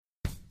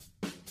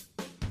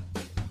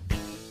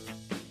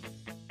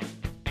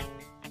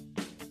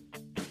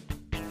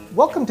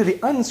Welcome to the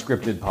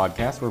Unscripted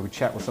podcast, where we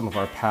chat with some of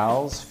our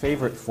pals,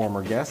 favorite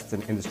former guests,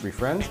 and industry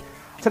friends.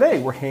 Today,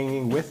 we're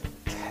hanging with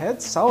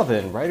Ted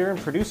Sullivan, writer and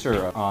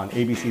producer on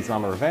ABC's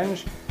Drama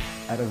Revenge,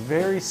 at a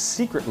very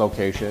secret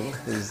location,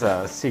 his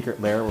secret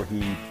lair where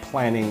he's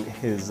planning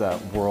his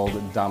world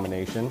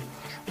domination,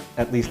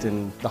 at least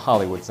in the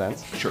Hollywood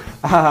sense. Sure.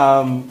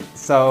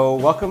 So,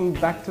 welcome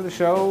back to the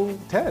show,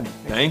 Ted.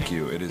 Thank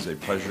you. It is a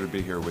pleasure to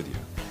be here with you.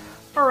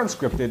 Our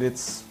Unscripted,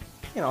 it's,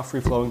 a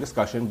free-flowing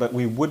discussion, but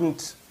we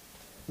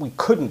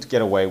couldn't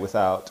get away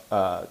without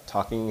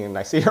talking, and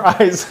I see your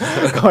eyes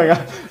going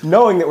on,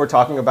 knowing that we're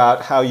talking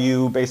about how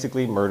you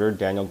basically murdered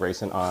Daniel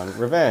Grayson on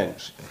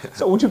Revenge.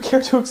 So would you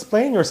care to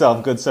explain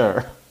yourself, good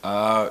sir?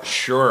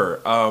 Sure.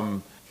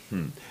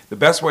 The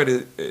best way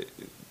to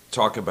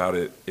talk about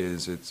it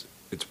is it's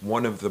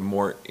one of the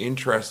more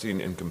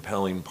interesting and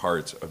compelling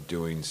parts of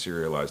doing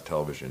serialized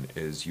television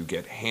is you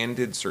get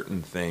handed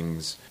certain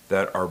things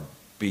that are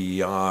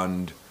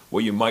beyond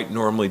what you might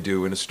normally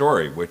do in a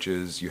story, which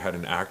is you had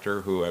an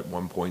actor who at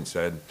one point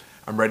said,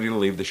 "I'm ready to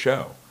leave the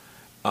show."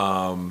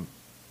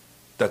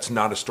 That's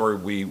not a story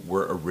we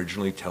were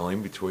originally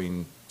telling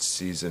between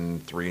season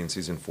 3 and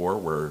season 4,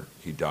 where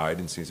he died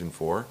in season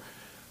 4.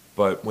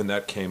 But when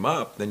that came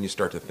up, then you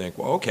start to think,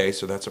 well, okay,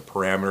 so that's a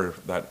parameter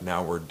that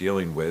now we're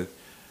dealing with.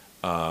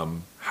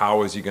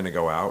 How is he going to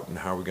go out, and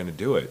how are we going to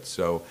do it?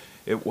 So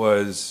it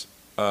was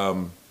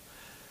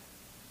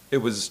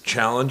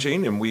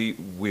challenging, and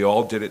we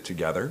all did it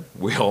together.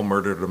 We all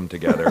murdered him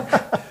together.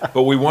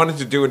 But we wanted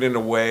to do it in a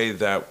way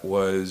that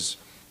was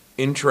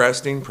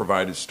interesting,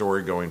 provided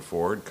story going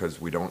forward, because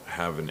we don't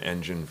have an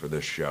engine for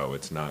this show.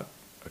 It's not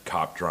a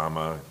cop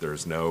drama.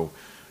 There's no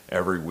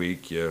every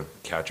week you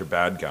catch a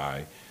bad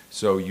guy.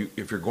 So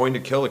if you're going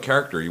to kill a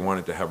character, you want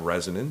it to have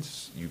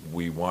resonance.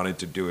 We wanted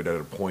to do it at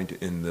a point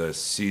in the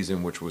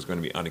season which was going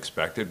to be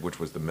unexpected, which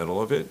was the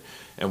middle of it,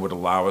 and would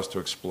allow us to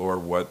explore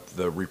what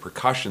the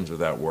repercussions of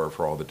that were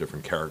for all the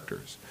different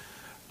characters.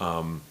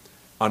 On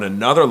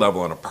another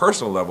level, on a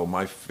personal level,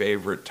 my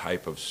favorite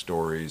type of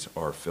stories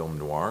are film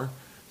noir.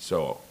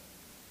 So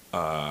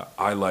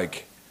I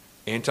like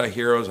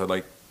anti-heroes. I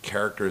like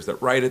characters that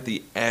right at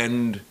the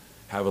end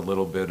have a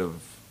little bit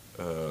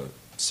of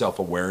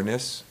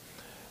self-awareness.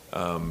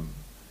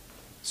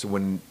 So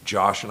when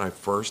Josh and I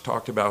first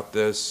talked about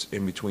this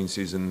in between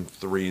season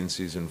 3 and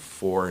season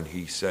 4, and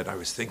he said, I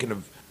was thinking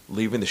of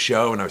leaving the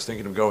show and I was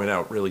thinking of going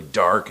out really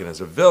dark and as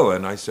a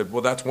villain, I said,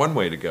 well, that's one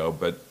way to go.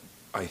 But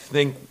I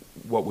think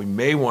what we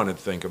may want to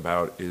think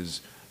about is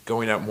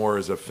going out more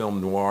as a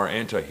film noir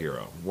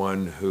anti-hero,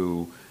 one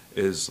who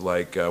is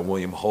like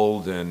William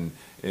Holden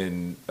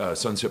in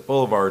Sunset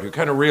Boulevard, who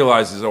kind of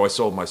realizes, I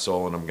sold my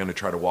soul and I'm going to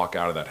try to walk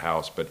out of that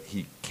house, but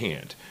he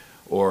can't.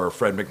 Or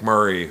Fred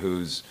McMurray,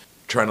 who's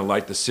trying to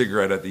light the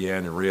cigarette at the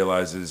end and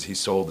realizes he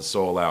sold his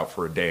soul out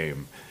for a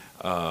dame.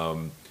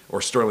 Or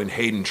Sterling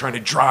Hayden trying to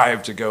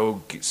drive to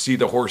go see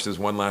the horses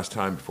one last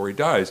time before he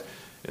dies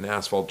in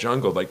Asphalt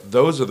Jungle. Like,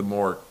 those are the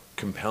more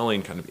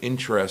compelling, kind of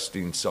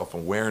interesting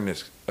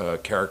self-awareness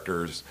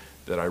characters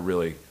that I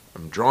really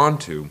am drawn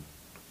to.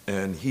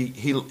 And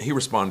he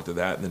responded to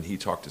that, and then he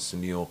talked to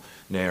Sunil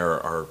Nair,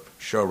 our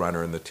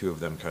showrunner, and the two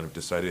of them kind of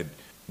decided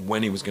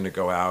when he was going to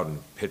go out and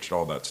pitched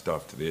all that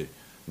stuff to the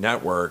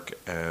network.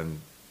 And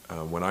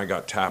when I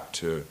got tapped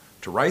to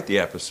write the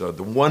episode,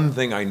 the one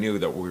thing I knew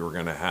that we were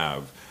going to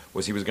have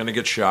was he was going to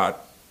get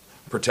shot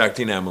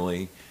protecting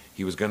Emily.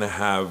 He was going to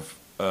have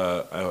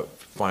a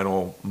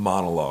final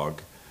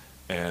monologue,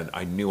 and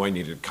I knew I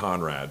needed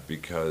Conrad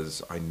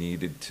because I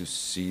needed to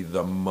see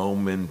the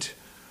moment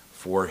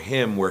for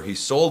him where he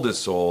sold his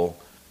soul,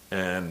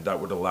 and that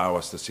would allow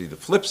us to see the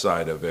flip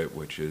side of it,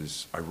 which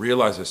is I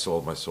realize I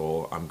sold my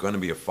soul. I'm going to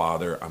be a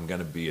father. I'm going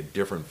to be a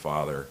different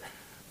father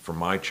for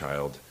my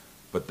child.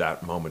 But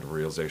that moment of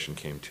realization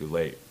came too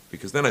late.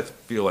 Because then I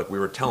feel like we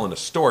were telling a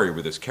story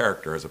with this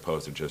character as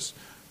opposed to just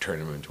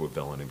turning him into a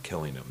villain and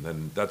killing him.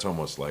 Then that's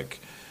almost like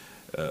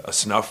a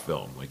snuff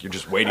film. Like, you're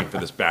just waiting for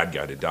this bad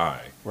guy to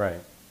die. Right.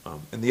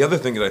 And the other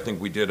thing that I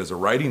think we did as a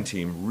writing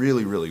team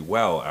really, really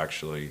well,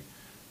 actually,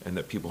 and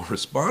that people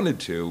responded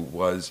to,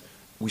 was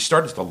we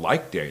started to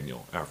like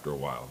Daniel after a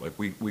while. Like,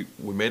 we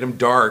made him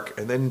dark,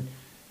 and then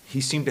he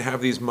seemed to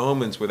have these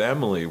moments with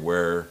Emily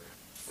where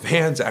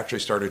fans actually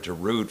started to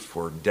root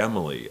for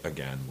Demily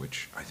again,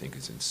 which I think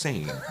is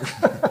insane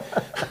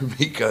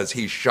because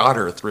he shot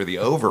her through the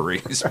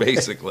ovaries,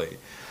 basically.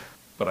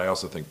 But I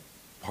also think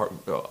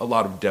a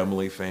lot of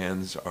Demily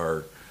fans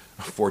are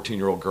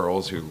 14-year-old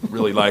girls who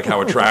really like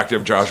how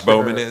attractive Josh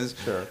Bowman is.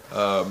 Sure.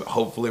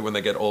 Hopefully when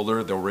they get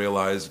older, they'll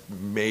realize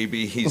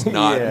maybe he's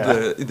not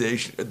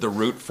the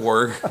root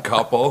for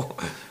couple,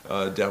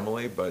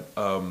 Demily. But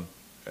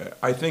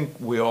I think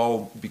we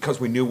all, because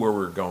we knew where we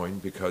were going,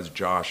 because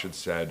Josh had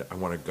said, I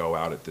want to go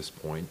out at this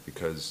point,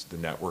 because the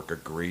network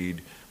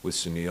agreed with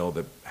Sunil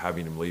that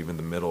having him leave in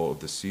the middle of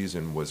the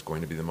season was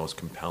going to be the most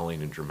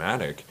compelling and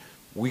dramatic,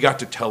 we got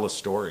to tell a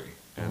story.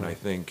 And I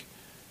think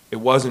it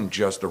wasn't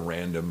just a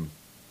random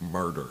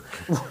murder.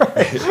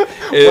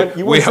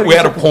 We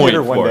had a point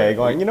one for day it.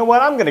 going, you know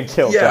what, I'm going to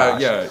kill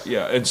Josh.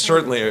 Yeah. And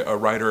certainly a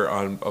writer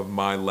of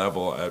my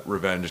level at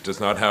Revenge does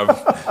not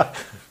have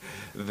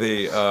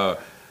the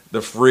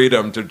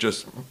freedom to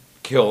just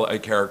kill a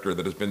character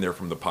that has been there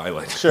from the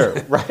pilot. Sure,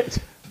 right.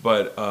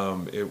 But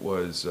it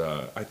was,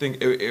 I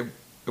think it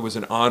was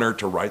an honor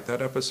to write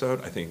that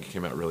episode. I think it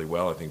came out really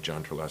well. I think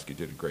John Terlesky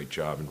did a great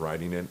job in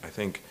writing it. I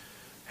think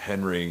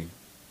Henry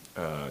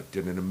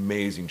did an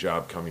amazing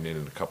job coming in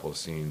a couple of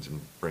scenes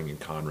and bringing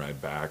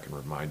Conrad back and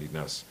reminding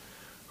us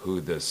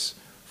who this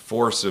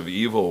force of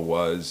evil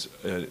was,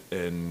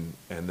 and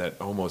that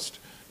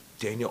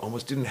Daniel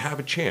almost didn't have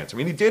a chance. I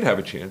mean, he did have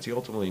a chance. He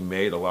ultimately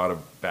made a lot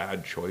of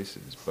bad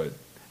choices, but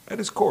at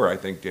his core, I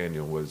think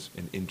Daniel was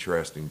an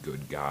interesting,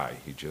 good guy.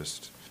 He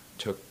just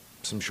took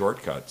some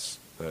shortcuts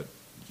that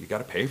you got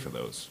to pay for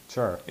those.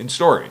 Sure. In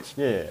stories.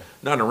 Yeah.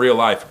 Not in real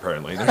life,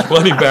 apparently. There's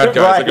plenty of bad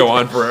guys that go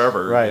on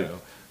forever. Right. You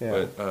know.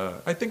 Yeah.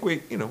 But I think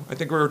we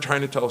were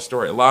trying to tell a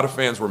story. A lot of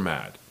fans were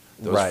mad.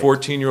 Those Right.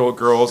 14-year-old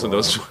girls and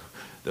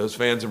those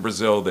fans in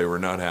Brazil, they were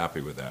not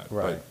happy with that.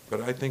 Right. But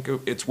I think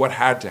it's what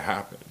had to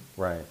happen.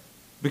 Right.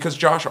 Because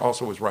Josh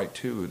also was right,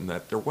 too, in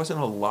that there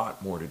wasn't a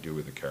lot more to do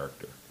with the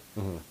character,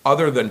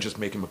 other than just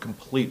make him a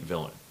complete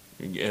villain.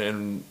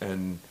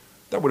 And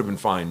that would have been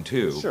fine,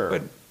 too. Sure.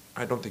 But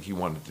I don't think he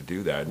wanted to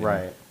do that.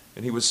 Right.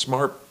 And he was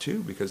smart,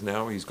 too, because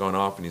now he's gone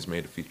off and he's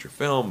made a feature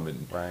film,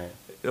 and Right.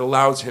 it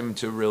allows him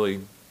to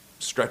really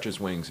stretch his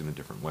wings in a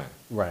different way.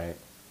 Right.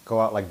 Go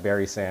out like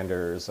Barry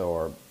Sanders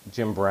or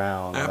Jim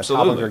Brown on the top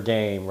Absolutely. of your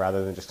game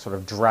rather than just sort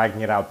of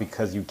dragging it out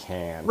because you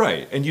can.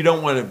 Right. And you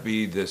don't want to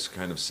be this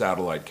kind of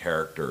satellite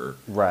character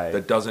Right.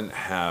 that doesn't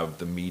have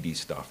the meaty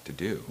stuff to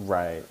do.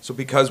 Right. So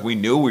because we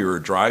knew we were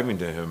driving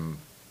to him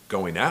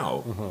going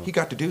out, he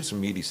got to do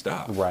some meaty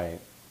stuff. Right.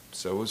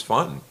 So it was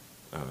fun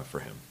for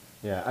him.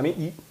 Yeah. I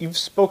mean, you've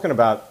spoken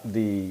about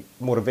the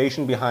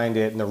motivation behind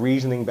it and the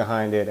reasoning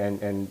behind it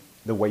and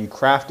the way you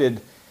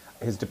crafted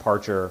his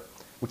departure,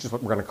 which is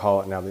what we're going to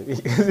call it now,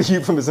 the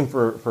euphemism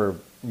for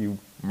you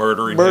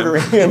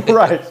Murdering him.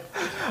 Right.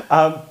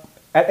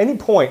 At any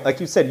point, like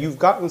you said, you've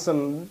gotten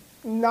some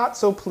not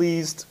so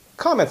pleased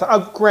comments.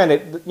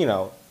 Granted,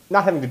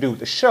 not having to do with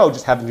the show,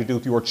 just having to do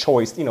with your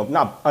choice,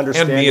 not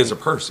understanding. And me as a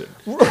person.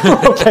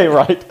 Okay,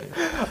 right.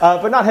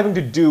 But not having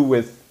to do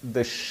with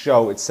the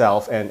show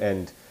itself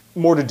and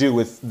more to do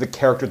with the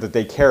character that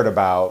they cared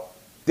about.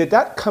 Did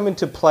that come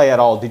into play at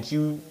all? Did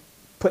you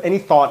put any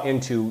thought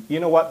into, you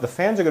know what, the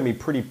fans are going to be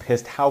pretty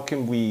pissed.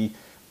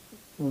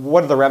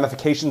 What are the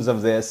ramifications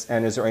of this?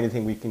 And is there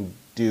anything we can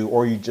do?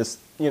 Or you just,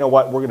 you know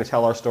what, we're going to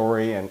tell our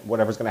story and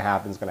whatever's going to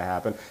happen is going to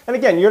happen. And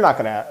again, you're not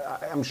going to,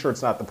 I'm sure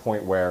it's not the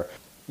point where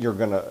you're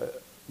going to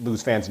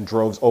lose fans in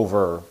droves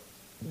over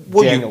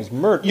Daniel's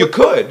murder. You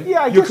could.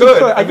 Yeah, I you guess you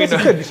could. I mean, guess you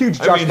could. Huge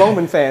Josh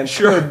Bowman fans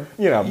sure. could,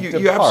 You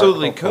depart,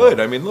 absolutely hopefully. could.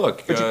 I mean,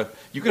 look,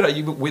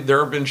 there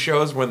have been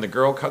shows when the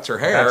girl cuts her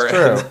hair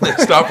That's and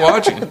they stop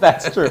watching.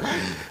 That's true.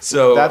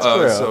 So That's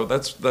true. So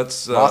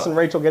that's Ross and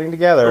Rachel getting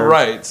together.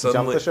 right.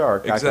 Jump the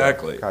shark. Gotcha.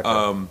 Exactly.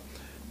 Gotcha.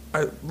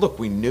 Look,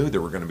 we knew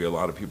there were going to be a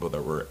lot of people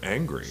that were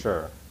angry.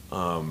 Sure.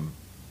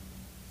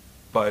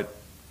 But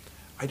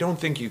I don't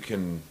think you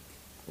can.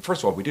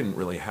 First of all, we didn't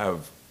really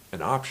have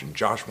an option.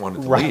 Josh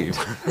wanted to leave,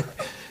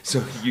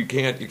 so you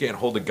can't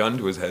hold a gun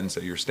to his head and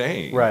say you're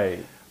staying. Right.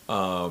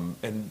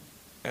 And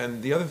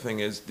the other thing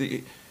is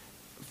the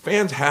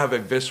fans have a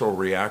visceral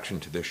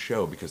reaction to this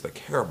show because they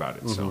care about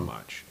it so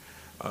much.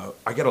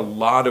 I get a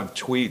lot of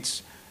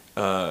tweets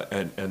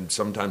and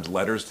sometimes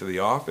letters to the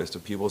office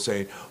of people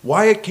saying,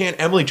 "Why can't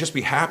Emily just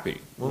be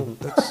happy?" Well,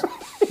 that's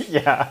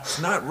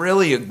it's not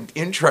really an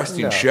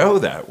interesting show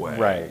that way.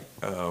 Right.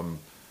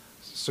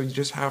 So you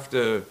just have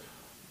to.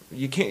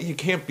 You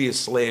can't be a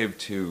slave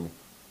to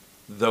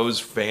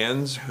those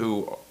fans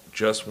who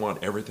just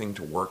want everything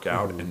to work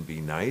out and be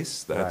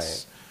nice.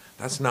 That's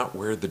not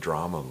where the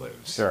drama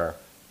lives. Sure.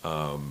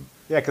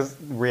 Because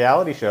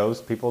reality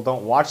shows, people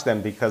don't watch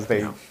them because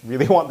they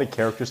really want the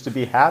characters to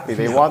be happy.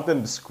 They want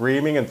them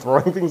screaming and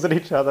throwing things at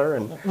each other.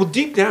 Well,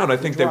 deep down, I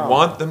think they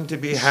want them to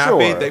be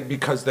happy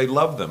because they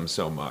love them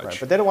so much. Right,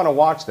 but they don't want to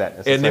watch that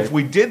necessarily. And if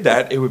we did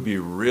that, it would be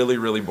really,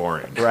 really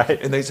boring.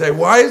 Right. And they say,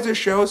 "Why is this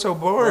show so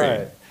boring?"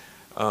 Right.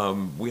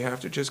 We have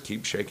to just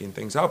keep shaking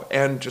things up.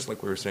 And just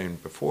like we were saying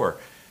before,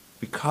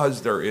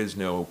 because there is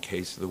no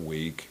case of the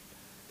week,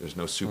 there's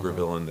no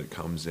supervillain that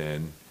comes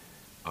in,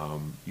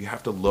 you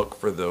have to look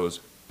for those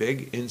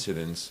big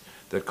incidents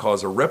that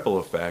cause a ripple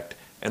effect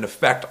and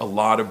affect a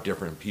lot of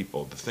different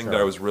people. The thing that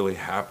I was really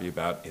happy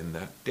about in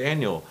that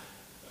Daniel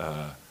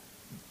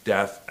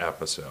death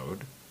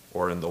episode,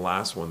 or in the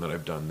last one that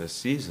I've done this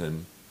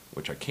season,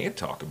 which I can't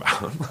talk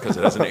about because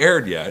it hasn't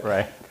aired yet.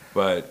 Right.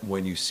 But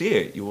when you see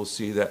it, you will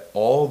see that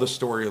all the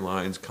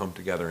storylines come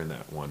together in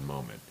that one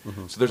moment.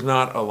 So there's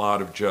not a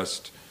lot of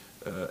just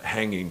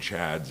hanging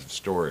chads of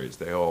stories.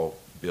 They all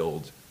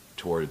build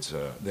towards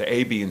the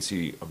A, B, and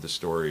C of the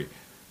story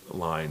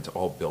lines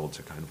all build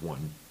to kind of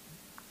one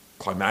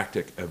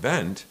climactic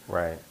event.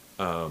 Right.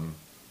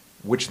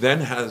 which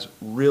then has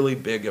really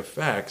big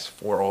effects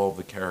for all of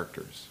the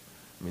characters.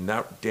 I mean,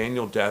 that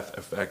Daniel death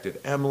affected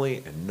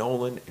Emily and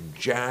Nolan and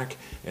Jack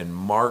and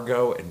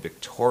Margot and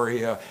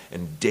Victoria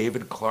and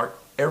David Clark.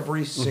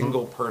 Every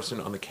single person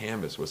on the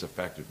canvas was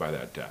affected by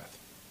that death.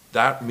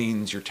 That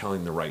means you're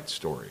telling the right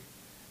story.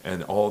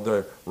 And all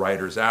the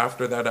writers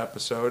after that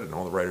episode and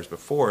all the writers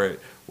before it,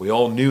 we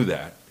all knew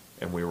that,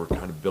 and we were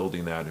kind of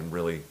building that and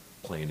really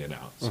playing it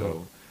out.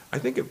 So I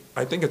think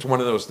it's one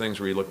of those things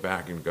where you look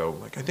back and go,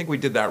 like, I think we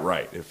did that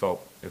right. It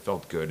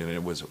felt good, and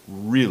it was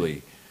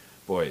really,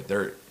 boy,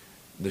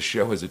 the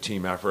show is a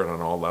team effort on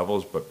all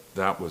levels, but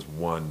that was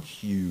one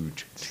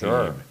huge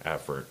team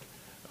effort.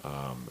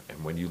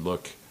 And when you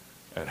look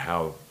at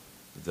how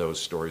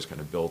those stories kind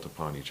of built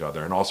upon each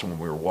other, and also when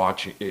we were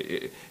watching,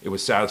 it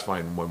was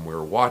satisfying when we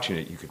were watching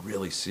it. You could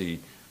really see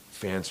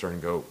fans starting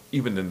to go,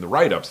 even in the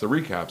write-ups, the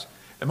recaps,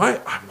 am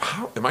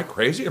I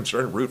crazy? I'm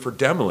starting to root for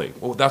Demily.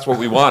 Well, that's what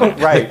we wanted.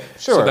 Right,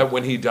 sure. So that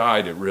when he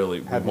died,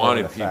 we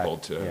wanted people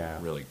to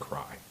really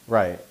cry.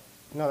 Right.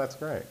 No, that's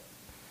great.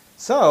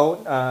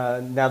 So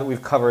now that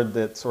we've covered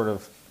that sort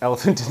of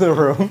elephant in the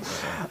room,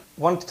 I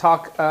wanted to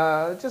talk,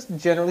 just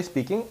generally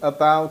speaking,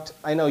 about,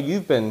 I know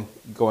you've been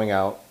going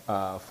out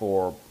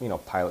for,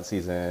 pilot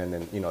season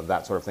and,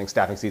 that sort of thing.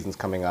 Staffing season's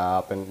coming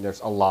up, and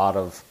there's a lot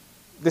of,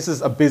 this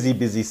is a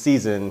busy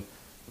season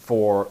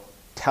for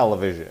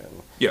television.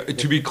 Yeah,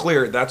 to be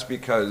clear, that's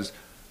because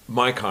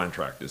my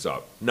contract is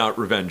up, not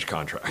Revenge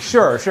contract.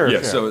 Sure.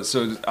 Yeah, sure.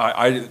 So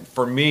I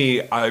for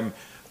me,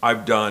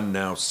 I've done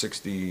now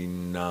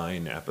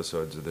 69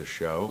 episodes of this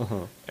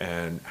show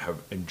and have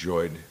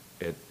enjoyed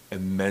it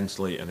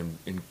immensely and am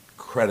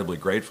incredibly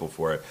grateful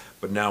for it.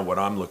 But now what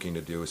I'm looking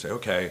to do is say,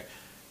 okay,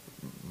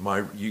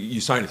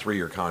 you signed a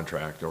 3-year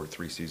contract or a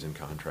 3-season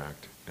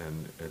contract,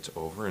 and it's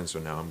over, and so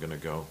now I'm going to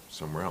go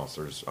somewhere else.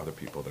 There's other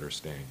people that are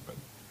staying, but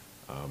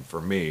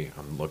for me,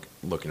 I'm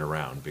looking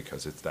around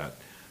because it's that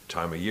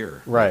time of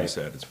year. Right. Like you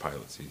said, it's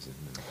pilot season.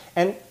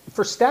 And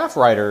for staff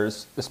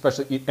writers,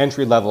 especially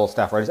entry-level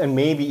staff writers, and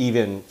maybe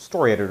even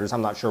story editors,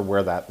 I'm not sure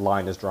where that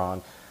line is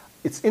drawn,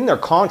 it's in their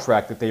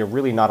contract that they are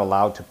really not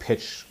allowed to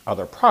pitch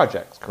other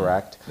projects,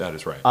 correct? That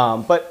is right.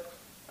 But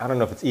I don't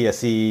know if it's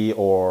ESE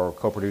or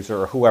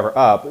co-producer or whoever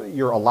up,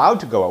 you're allowed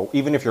to go,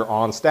 even if you're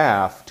on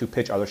staff, to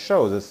pitch other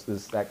shows.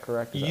 Is that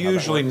correct?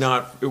 Usually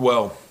not.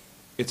 Well,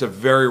 it's a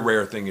very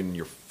rare thing in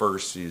your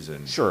first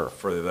season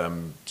for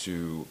them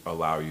to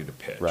allow you to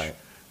pitch. Right.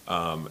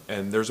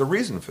 And there's a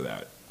reason for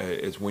that.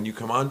 It's when you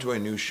come onto a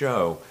new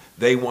show,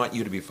 they want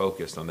you to be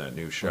focused on that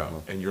new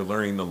show. And you're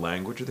learning the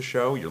language of the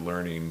show. You're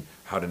learning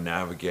how to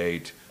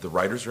navigate the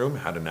writer's room,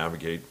 how to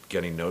navigate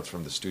getting notes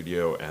from the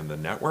studio and the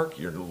network.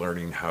 You're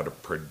learning how to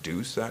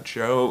produce that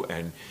show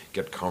and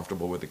get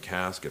comfortable with the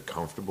cast, get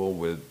comfortable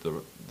with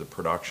the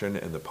production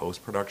and the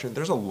post-production.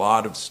 There's a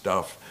lot of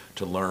stuff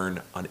to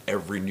learn on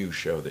every new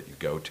show that you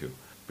go to,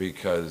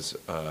 because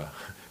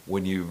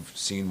when you've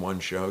seen one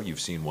show, you've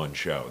seen one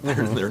show.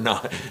 They're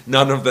not,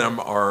 none of them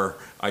are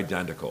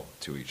identical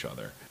to each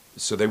other.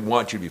 So they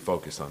want you to be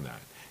focused on that.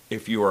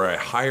 If you are a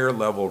higher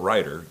level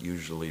writer,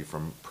 usually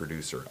from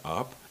producer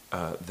up,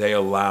 they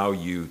allow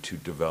you to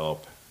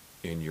develop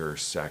in your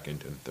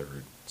second and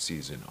third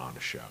season on a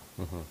show.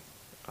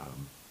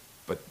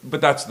 But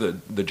that's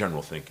the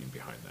general thinking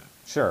behind that.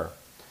 Sure.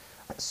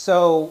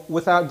 So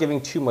without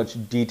giving too much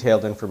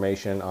detailed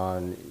information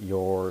on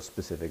your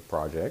specific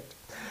project,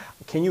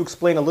 can you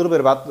explain a little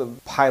bit about the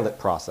pilot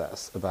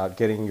process, about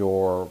getting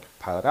your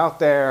pilot out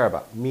there,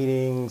 about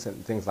meetings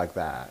and things like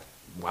that?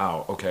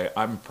 Wow, okay.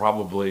 I'm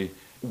probably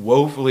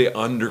woefully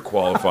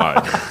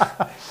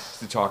underqualified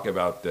to talk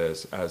about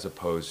this, as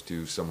opposed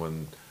to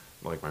someone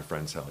like my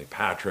friend Sally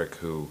Patrick,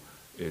 who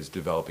is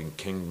developing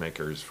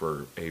Kingmakers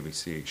for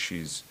ABC.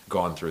 She's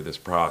gone through this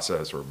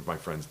process, or my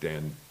friends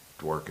Dan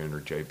Dworkin or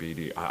Jay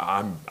Beatty.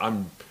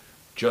 I'm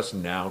just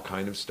now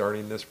kind of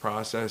starting this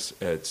process.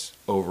 It's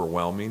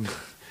overwhelming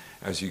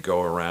as you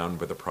go around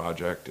with a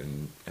project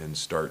and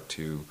start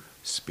to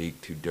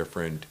speak to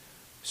different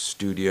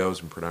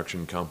studios and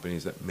production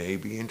companies that may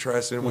be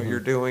interested in what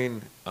you're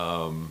doing.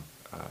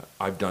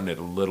 I've done it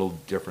a little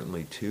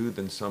differently too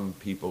than some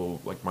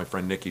people. Like my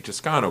friend Nikki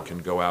Toscano can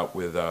go out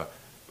with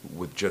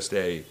just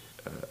a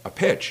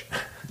pitch,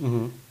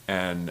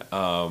 and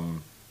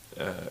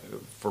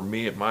for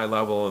me at my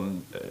level,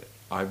 and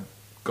I've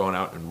gone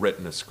out and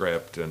written a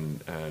script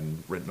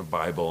and written a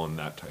Bible and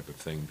that type of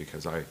thing,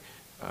 because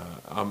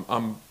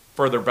I'm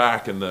further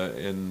back in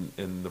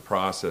the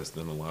process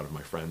than a lot of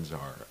my friends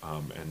are,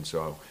 and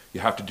so you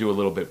have to do a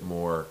little bit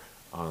more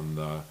on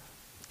the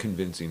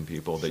convincing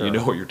people that you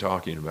know what you're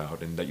talking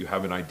about and that you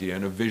have an idea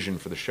and a vision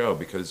for the show,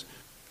 because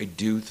I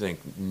do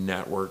think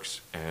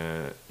networks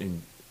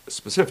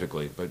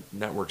specifically, but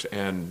networks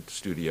and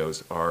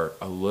studios are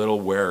a little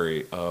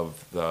wary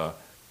of the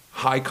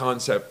high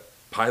concept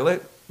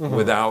pilot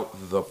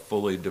without the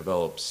fully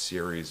developed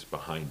series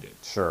behind it.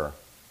 Sure.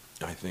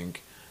 I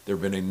think there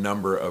have been a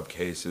number of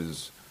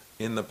cases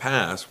in the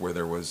past where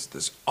there was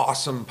this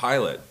awesome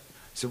pilot. I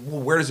said,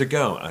 well, where does it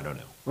go? I don't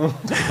know.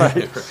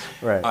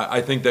 Right.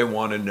 I think they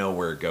want to know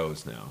where it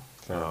goes now.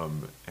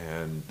 Sure.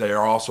 And they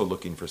are also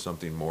looking for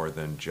something more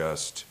than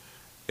just,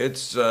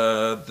 it's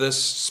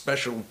this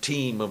special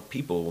team of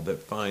people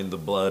that find the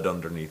blood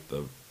underneath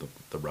the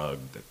rug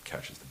that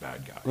catches the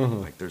bad guy.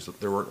 Mm-hmm. Like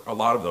there were a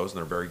lot of those, and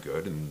they're very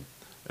good and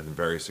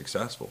very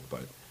successful.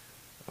 But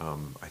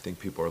I think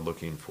people are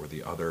looking for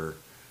the other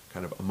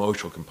kind of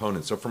emotional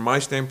components. So from my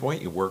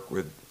standpoint, you work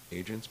with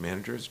agents,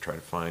 managers, try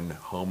to find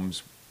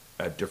homes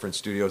at different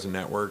studios and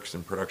networks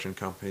and production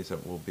companies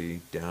that will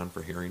be down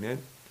for hearing it.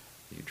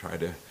 You try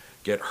to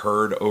get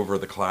heard over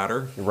the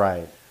clatter,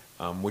 Right.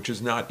 which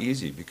is not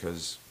easy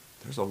because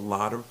there's a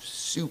lot of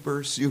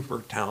super,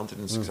 super talented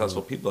and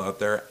successful people out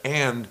there,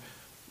 and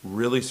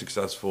really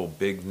successful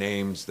big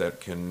names that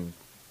can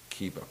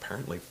keep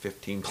apparently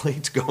 15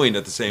 plates going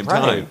at the same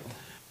time.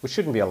 Which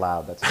shouldn't be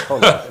allowed. That's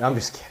totally. I'm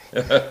just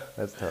kidding.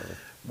 That's totally.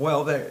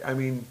 Well,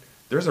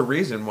 there's a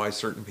reason why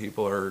certain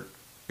people are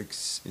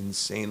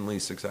insanely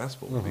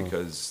successful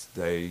because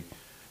they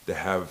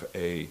have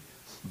a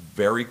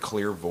very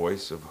clear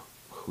voice of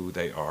who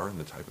they are and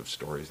the type of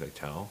stories they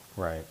tell.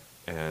 Right.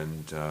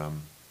 And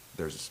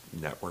there's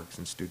networks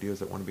and studios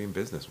that want to be in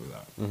business with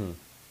that.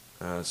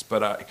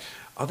 But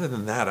other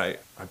than that,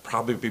 I'd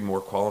probably be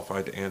more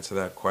qualified to answer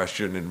that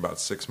question in about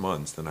 6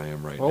 months than I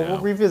am right now. Well, we'll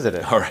revisit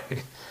it. All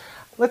right.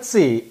 Let's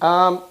see.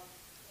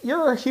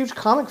 You're a huge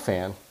comic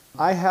fan.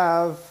 I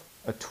have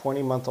a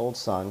 20-month-old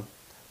son.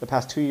 The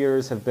past 2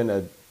 years have been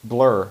a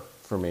blur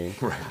for me.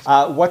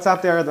 Right. What's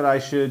out there that I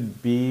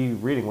should be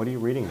reading? What are you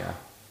reading now?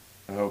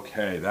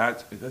 Okay,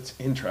 that's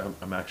interesting.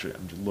 I'm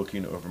just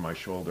looking over my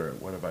shoulder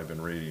at what have I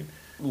been reading.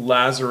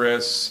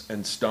 Lazarus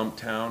and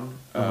Stumptown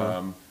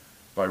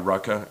by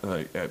Rucka.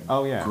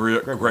 Oh, yeah.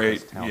 Great,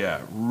 Rucka's talented.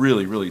 yeah,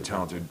 really, really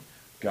talented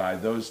guy.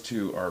 Those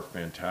two are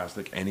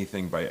fantastic.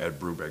 Anything by Ed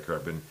Brubaker.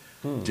 I've been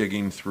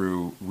digging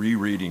through,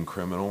 rereading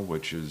Criminal,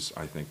 which is,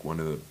 I think, one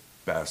of the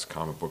best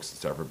comic books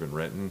that's ever been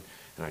written,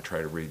 and I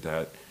try to read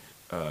that.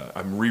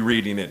 I'm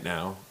rereading it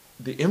now.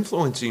 The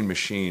Influencing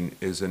Machine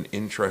is an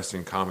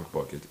interesting comic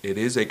book. It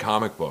is a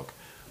comic book,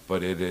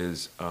 but it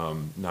is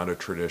not a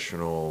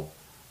traditional,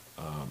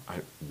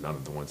 none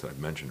of the ones that I've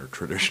mentioned are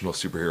traditional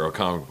superhero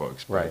comic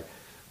books. But,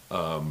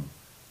 Right.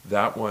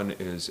 That one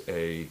is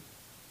a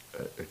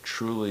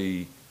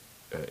truly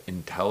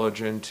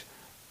intelligent,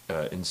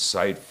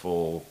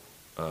 insightful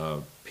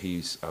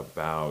piece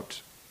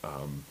about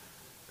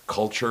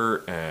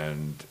culture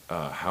and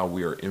how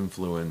we are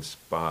influenced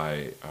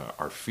by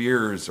our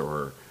fears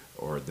or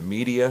the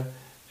media,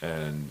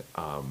 and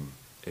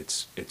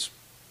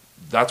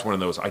that's one of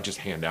those I just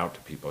hand out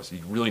to people. So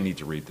you really need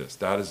to read this.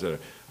 That is a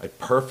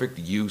perfect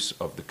use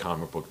of the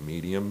comic book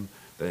medium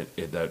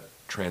that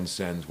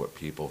transcends what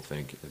people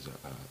think is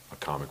a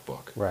comic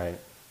book. Right.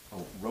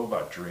 Oh,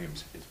 Robot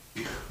Dreams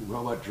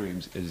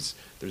is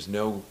there's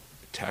no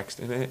text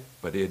in it,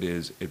 but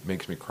it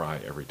makes me cry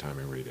every time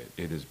I read it.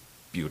 It is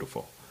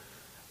beautiful.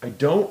 I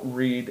don't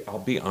read, I'll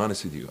be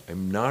honest with you,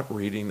 I'm not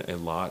reading a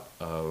lot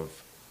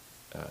of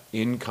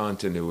in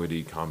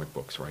continuity comic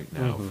books right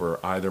now for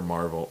either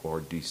Marvel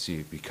or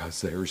DC because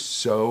they're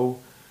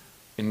so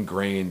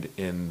ingrained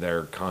in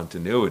their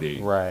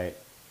continuity. Right.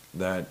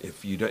 That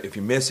if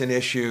you miss an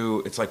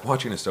issue, it's like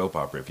watching a soap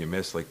opera. If you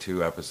miss like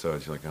 2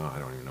 episodes, you're like, oh, I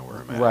don't even know where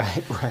I'm at.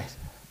 Right. Right.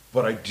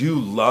 But I do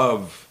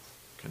love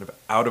kind of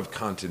out of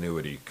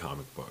continuity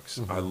comic books.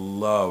 I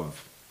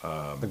love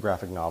The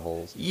graphic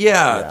novels.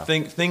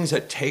 things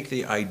that take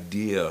the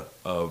idea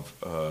of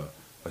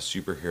a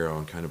superhero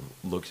and kind of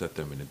looks at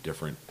them in a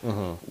different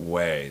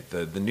way.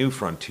 The New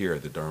Frontier,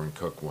 the Darwin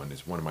Cook one,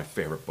 is one of my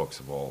favorite books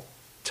of all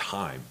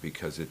time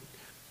because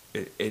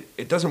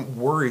it doesn't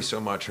worry so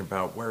much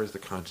about where is the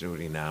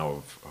continuity now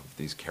of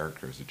these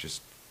characters. It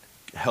just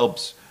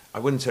helps, I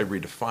wouldn't say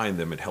redefine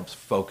them, it helps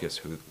focus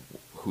who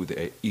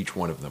each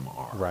one of them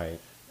are. Right.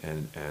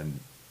 And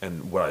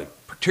what I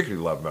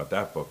particularly love about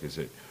that book is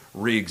it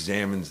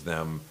re-examines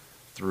them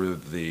through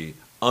the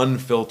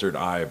unfiltered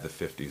eye of the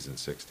 50s and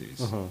 60s,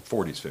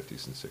 40s,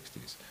 50s, and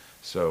 60s.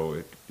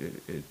 So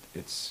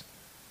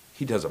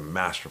he does a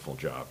masterful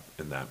job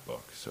in that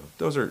book. So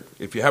those are,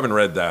 if you haven't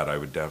read that, I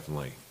would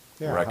definitely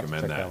recommend I'll have to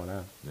check that. that one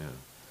out. Yeah.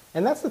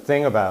 And that's the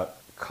thing about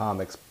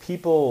comics.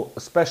 People,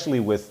 especially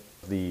with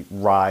the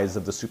rise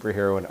of the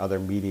superhero and other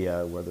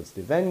media, whether it's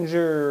the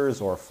Avengers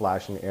or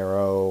Flash and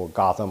Arrow or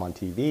Gotham on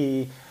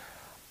TV,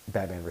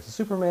 Batman versus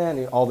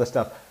Superman, all this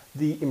stuff,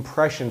 the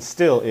impression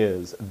still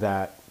is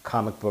that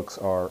comic books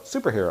are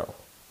superhero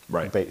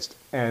based.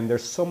 And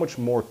there's so much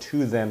more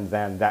to them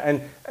than that.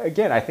 And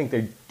again, I think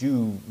they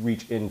do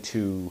reach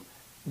into,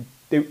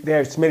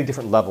 there's many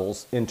different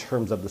levels in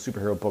terms of the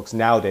superhero books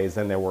nowadays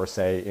than there were,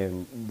 say,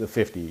 in the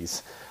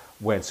 50s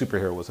when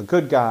superhero was a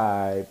good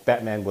guy,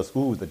 Batman was,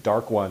 the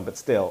dark one, but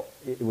still,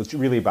 it was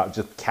really about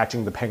just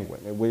catching the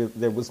Penguin.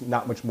 There was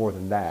not much more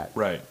than that.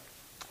 Right.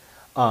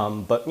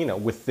 But,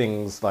 with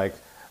things like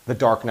The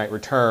Dark Knight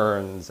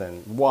Returns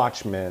and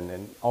Watchmen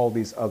and all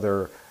these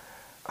other,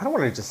 I don't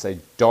want to just say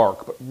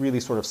dark, but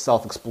really sort of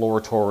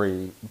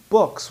self-exploratory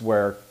books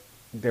where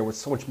there was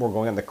so much more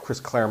going on. The Chris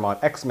Claremont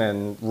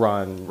X-Men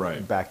run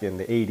back in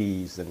the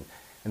 80s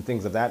and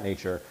things of that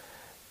nature.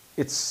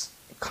 it's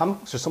comic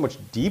books are so much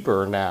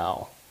deeper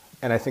now,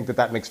 and I think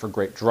that makes for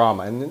great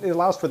drama, and it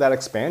allows for that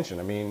expansion.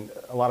 I mean,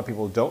 a lot of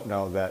people don't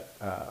know that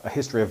A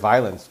History of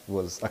Violence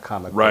was a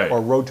comic Right. book,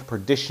 or Road to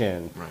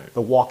Perdition, Right.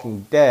 The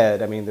Walking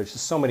Dead. I mean, there's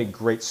just so many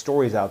great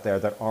stories out there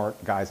that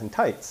aren't guys in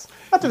tights.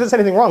 Not that there's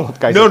anything wrong with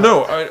guys. No, in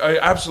no, I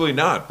absolutely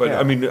not. But Yeah.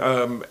 I mean,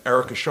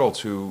 Erica Schultz,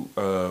 who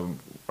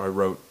I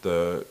wrote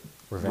the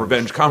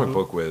Revenge. comic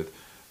book with,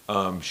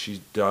 she's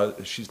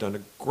done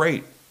a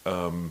great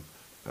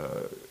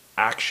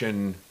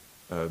action,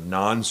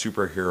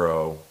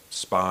 non-superhero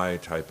spy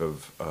type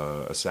of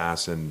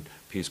assassin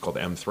piece called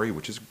M3,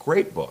 which is a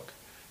great book,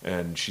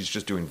 and she's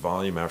just doing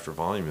volume after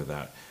volume of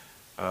that.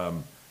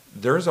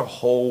 There's a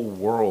whole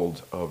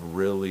world of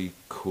really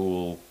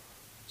cool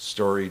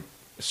stories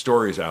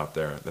out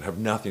there that have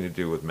nothing to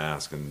do with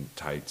masks and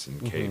tights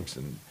and capes,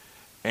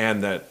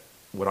 and that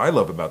what I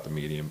love about the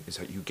medium is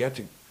that you get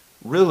to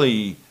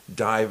really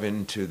dive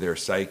into their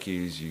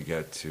psyches. You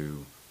get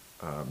to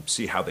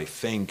see how they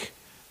think.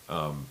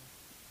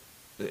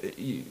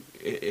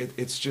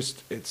 It's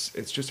just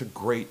a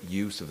great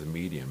use of the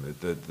medium.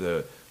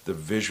 The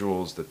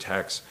visuals, the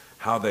text,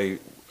 how they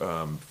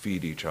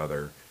feed each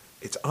other.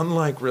 It's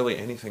unlike really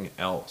anything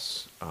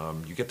else.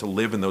 You get to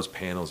live in those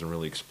panels and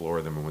really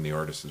explore them, and when the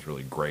artist is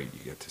really great, you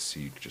get to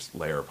see just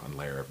layer upon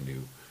layer of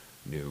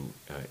new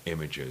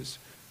images.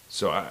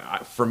 So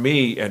for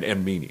me,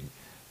 and meaning.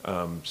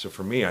 So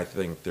for me, I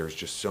think there's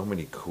just so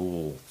many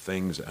cool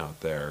things out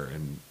there,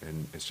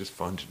 and it's just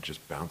fun to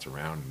just bounce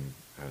around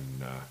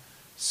and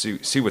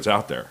see what's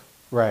out there.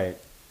 Right.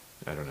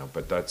 I don't know,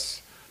 but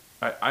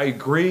I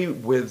agree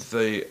with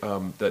the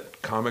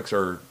that comics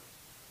are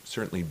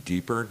certainly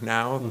deeper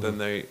now than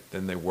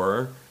they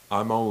were.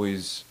 I'm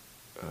always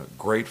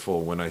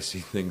grateful when I see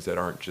things that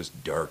aren't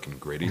just dark and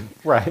gritty.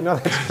 Right. No,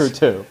 that's true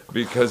too.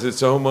 Because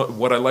it's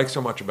what I like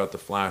so much about the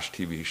Flash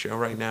TV show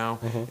right now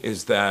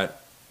is that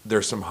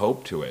there's some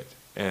hope to it,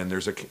 and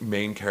there's a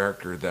main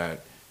character that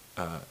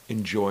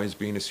enjoys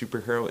being a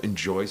superhero,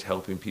 enjoys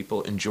helping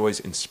people, enjoys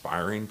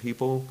inspiring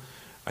people.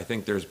 I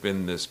think there's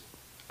been this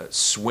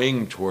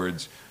swing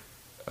towards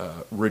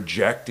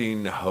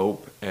rejecting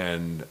hope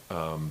and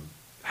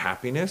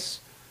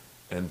happiness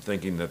and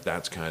thinking that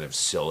that's kind of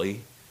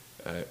silly.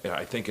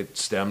 I think it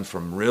stemmed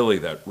from really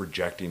that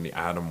rejecting the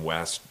Adam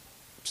West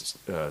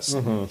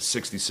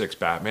 66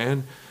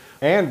 Batman.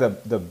 And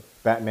the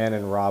Batman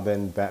and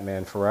Robin,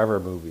 Batman Forever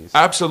movies.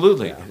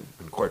 Absolutely. Yeah.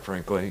 And quite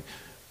frankly,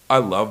 I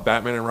love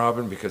Batman and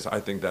Robin because I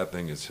think that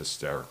thing is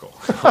hysterical.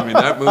 I mean,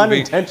 that movie...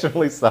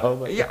 Unintentionally so.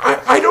 But. Yeah,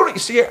 I don't...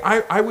 See,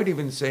 I would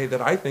even say that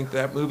I think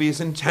that movie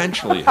is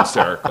intentionally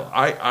hysterical.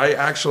 I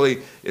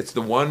actually... It's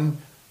the one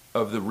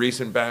of the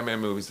recent Batman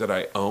movies that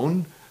I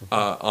own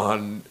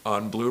on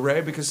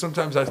Blu-ray, because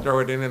sometimes I throw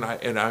it in and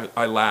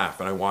I laugh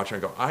and I watch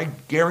and I go, I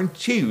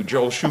guarantee you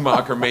Joel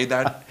Schumacher made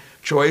that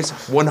choice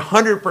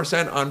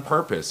 100% on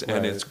purpose, and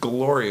Right. it's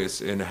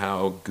glorious in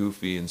how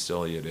goofy and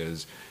silly it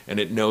is, and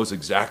it knows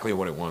exactly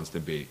what it wants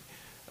to be.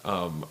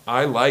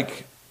 I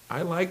like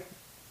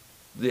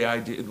the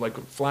idea, like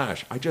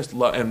Flash. I just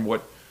love, and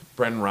what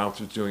Brendan Routh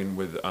was doing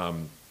with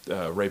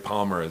Ray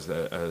Palmer as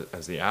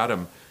the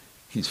Atom.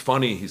 He's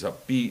funny, he's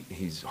upbeat,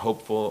 he's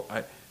hopeful.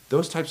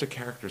 Those types of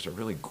characters are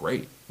really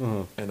great,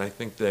 and I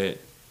think that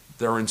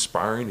they're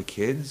inspiring to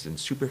kids, and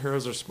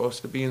superheroes are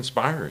supposed to be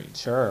inspiring.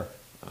 Sure.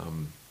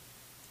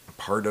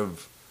 Part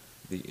of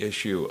the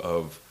issue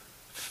of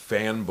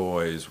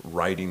fanboys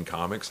writing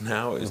comics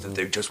now is that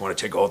they just want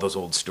to take all those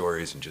old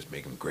stories and just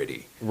make them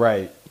gritty,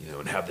 Right.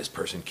 and have this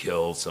person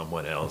kill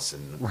someone else,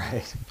 and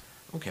Right.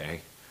 okay,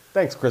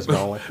 Thanks, Chris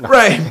Nolan. No.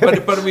 right,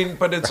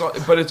 but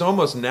it's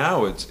almost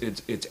now it's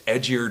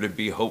edgier to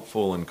be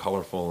hopeful and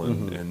colorful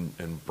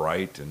and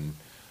bright, and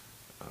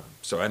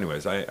so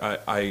anyways,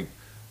 I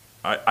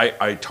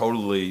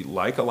totally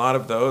like a lot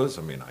of those.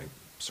 I mean, I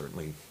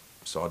certainly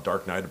saw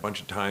Dark Knight a bunch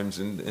of times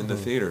in the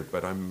theater,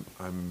 but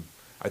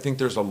I think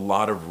there's a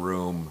lot of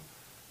room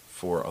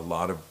for a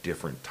lot of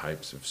different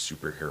types of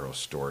superhero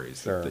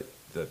stories. Sure.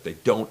 That they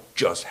don't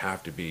just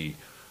have to be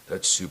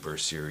that super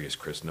serious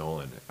Chris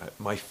Nolan.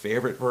 My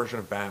favorite version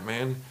of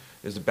Batman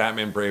is the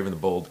Batman Brave and the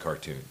Bold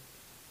cartoon.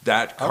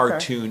 That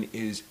cartoon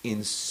is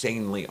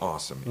insanely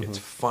awesome. It's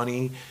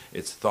funny,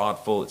 it's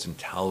thoughtful, it's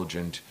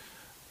intelligent,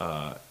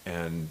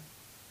 and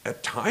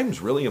at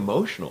times really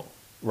emotional.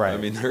 Right. I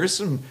mean, there's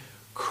some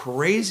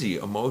crazy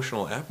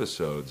emotional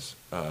episodes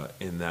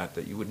in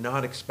that you would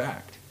not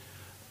expect.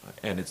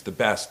 And it's the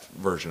best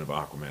version of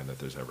Aquaman that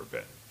there's ever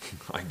been.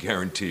 I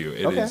guarantee you.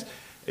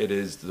 It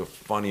is the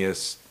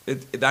funniest.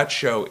 That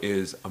show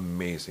is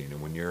amazing.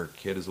 And when your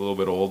kid is a little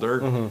bit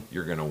older,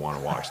 you're going to want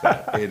to watch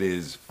that. It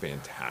is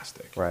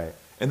fantastic. Right.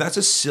 And that's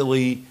a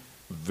silly,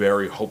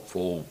 very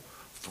hopeful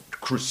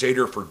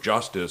crusader for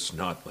justice,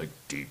 not like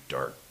deep,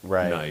 dark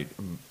night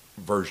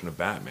version of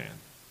Batman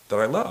that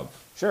I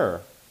love.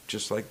 Sure.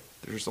 Just like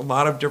there's a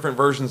lot of different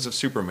versions of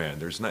Superman.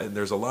 There's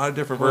a lot of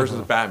different versions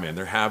of Batman.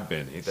 There have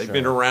been. They've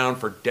been around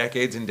for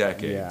decades and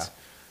decades. Yeah.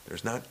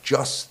 There's not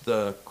just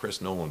the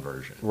Chris Nolan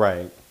version.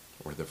 Right.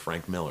 Or the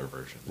Frank Miller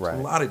version. There's Right.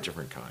 a lot of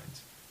different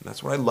kinds. And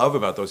that's what I love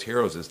about those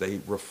heroes is they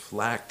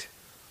reflect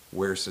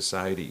where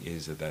society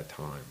is at that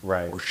time.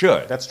 Right. Or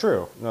should. That's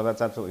true. No,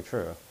 that's absolutely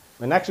true.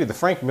 And actually, the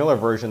Frank Miller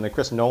version, the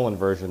Chris Nolan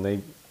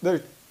version, they're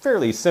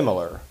fairly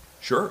similar.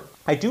 Sure.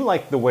 I do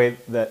like the way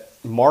that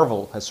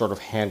Marvel has sort of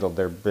handled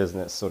their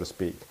business, so to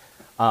speak.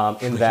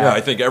 In that, Yeah,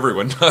 I think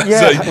everyone does.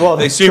 Yeah, well,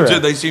 they that's seem true. to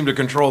they seem to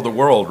control the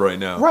world right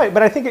now. right,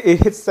 but I think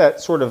it hits that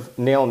sort of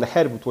nail on the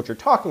head with what you're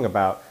talking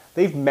about.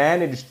 They've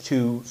managed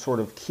to sort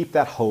of keep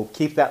that hope,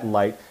 keep that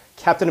light.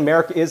 Captain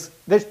America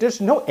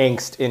there's no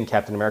angst in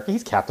Captain America.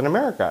 He's Captain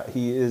America.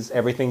 He is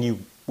everything you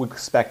would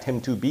expect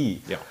him to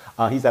be. Yeah.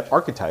 He's that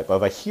archetype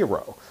of a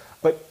hero.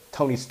 But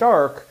Tony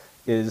Stark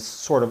is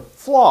sort of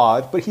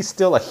flawed, but he's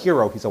still a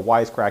hero. He's a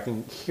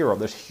wisecracking hero.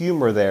 There's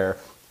humor there,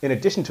 in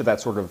addition to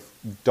that sort of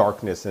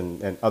darkness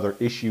and other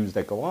issues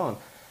that go on.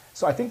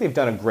 So I think they've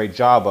done a great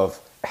job of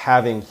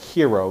having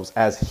heroes,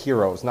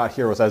 not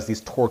heroes as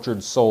these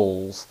tortured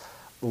souls,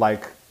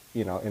 like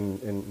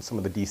in some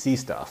of the DC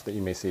stuff that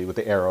you may see with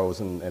the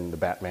Arrows and the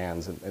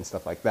Batmans and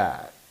stuff like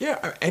that.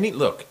 Yeah,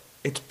 look,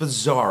 it's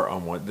bizarre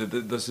on one.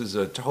 This is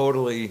a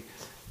totally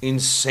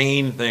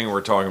insane thing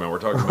we're talking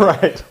about.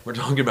 Right. We're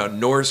talking about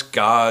Norse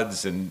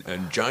gods and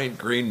giant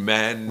green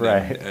men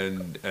Right.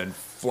 and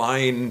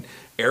flying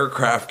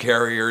aircraft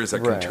carriers that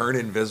can Right. turn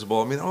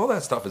invisible. I mean, all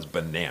that stuff is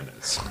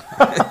bananas.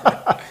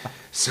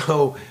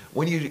 So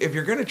if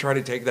you're going to try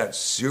to take that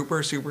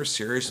super, super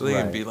seriously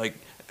and Right. be like,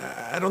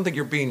 I don't think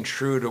you're being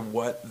true to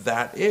what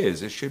that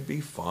is. It should be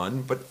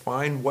fun, but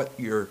find what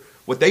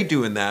they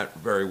do in that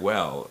very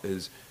well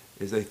is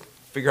they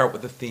figure out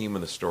what the theme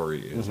of the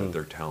story is that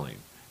they're telling.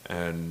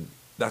 And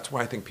that's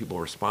why I think people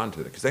respond to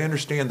it, because they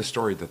understand the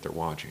story that they're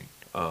watching.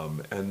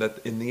 And that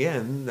in the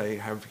end, they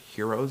have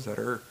heroes that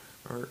are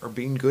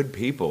being good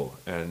people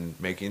and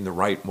making the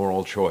right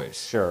moral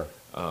choice. Sure.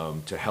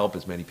 To help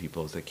as many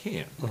people as they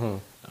can.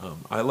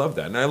 I love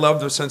that. And I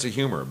love the sense of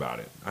humor about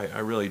it. I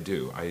really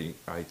do.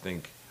 I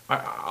think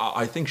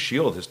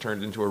S.H.I.E.L.D. has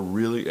turned into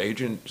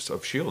Agents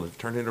of S.H.I.E.L.D. have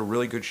turned into a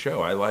really good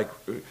show.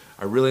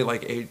 I really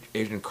like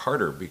Agent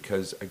Carter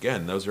because,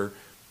 again,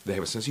 they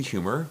have a sense of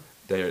humor.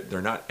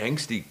 They're not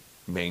angsty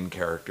main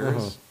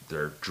characters.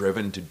 They're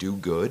driven to do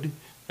good,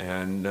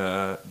 and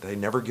they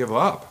never give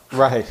up.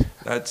 Right.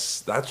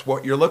 That's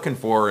what you're looking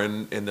for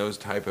in those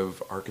type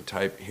of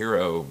archetype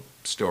hero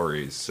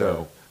stories.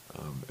 So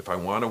if I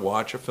want to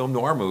watch a film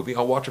noir movie,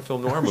 I'll watch a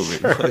film noir movie.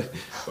 But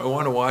if I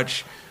want to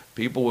watch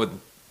people with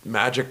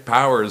magic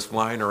powers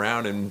flying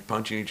around and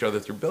punching each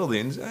other through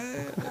buildings,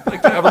 I'd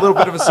like to have a little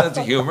bit of a sense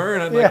of humor,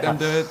 and I'd like them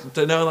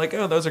to know, like,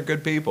 oh, those are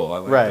good people. I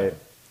like them.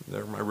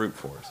 They're my root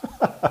force.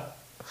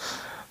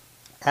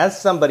 As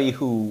somebody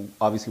who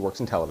obviously works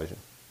in television,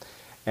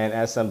 and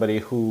as somebody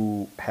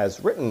who has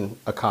written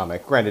a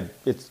comic, granted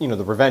it's the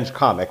revenge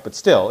comic, but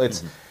still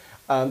it's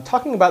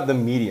talking about the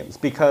mediums,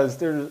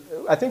 because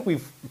I think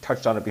we've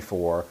touched on it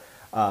before,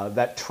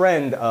 that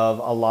trend of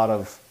a lot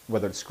of,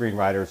 whether it's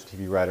screenwriters,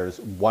 TV writers,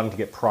 wanting to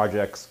get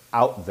projects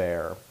out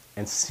there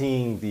and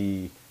seeing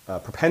the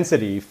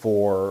propensity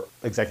for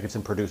executives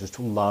and producers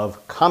to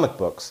love comic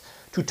books,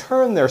 to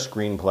turn their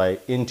screenplay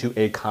into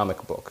a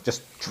comic book,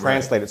 just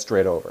translate it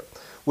straight over.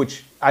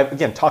 Which,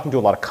 again, talking to a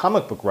lot of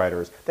comic book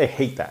writers, they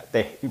hate that.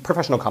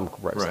 Professional comic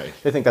book writers, Right.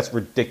 they think that's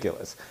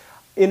ridiculous.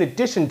 In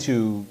addition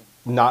to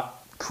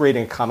not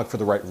creating a comic for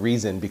the right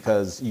reason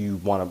because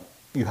you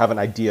have an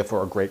idea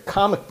for a great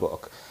comic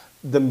book,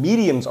 the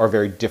mediums are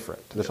very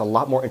different. There's a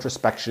lot more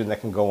introspection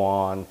that can go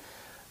on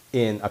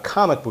in a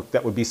comic book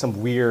that would be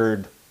some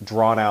weird,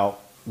 drawn-out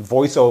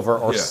voiceover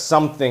or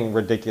something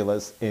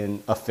ridiculous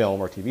in a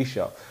film or TV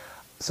show.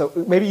 So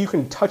maybe you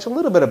can touch a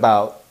little bit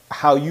about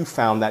how you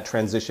found that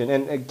transition,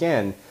 and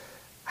again,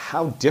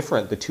 how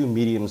different the two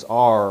mediums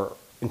are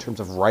in terms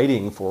of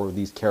writing for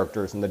these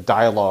characters and the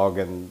dialogue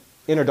and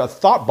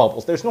thought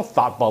bubbles. There's no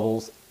thought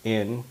bubbles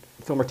in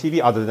film or TV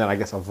other than, I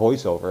guess, a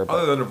voiceover.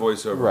 Other than a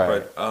voiceover,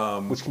 right,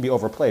 but which can be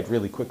overplayed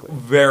really quickly.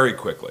 very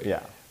quickly.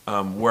 Yeah.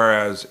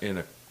 Whereas in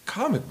a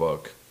comic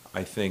book,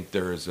 I think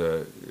there is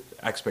a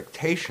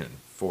expectation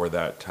for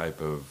that type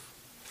of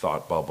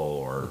thought bubble,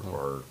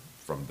 or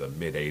from the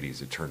mid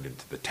 '80s, it turned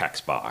into the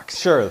text box.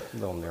 Sure,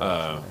 they'll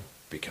narrate.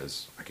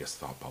 Because I guess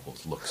thought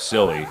bubbles look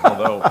silly,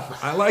 although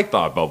I like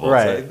thought bubbles.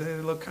 Right. They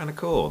look kind of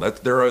cool.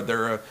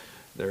 They're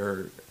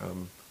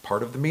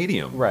part of the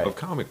medium of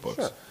comic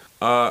books.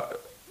 Sure.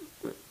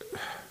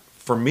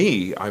 For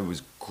me, I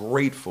was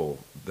grateful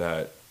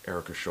that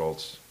Erica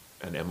Schultz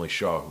and Emily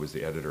Shaw, who was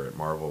the editor at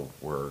Marvel,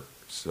 were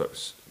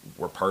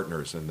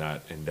partners in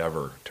that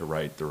endeavor to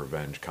write the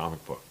Revenge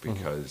comic book,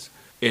 because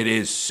it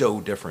is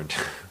so different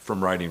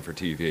from writing for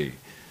TV.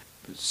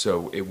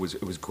 So it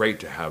was great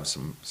to have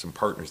some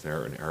partners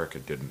there, and Erica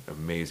did an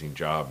amazing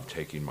job of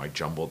taking my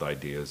jumbled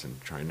ideas and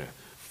trying to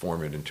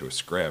form it into a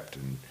script,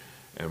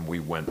 and we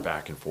went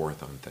back and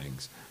forth on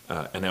things.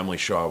 And Emily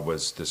Shaw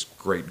was this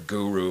great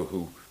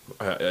guru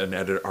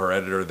our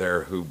editor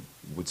there, who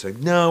would say,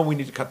 no, we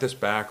need to cut this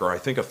back, or I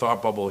think a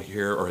thought bubble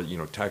here, or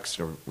text,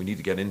 or we need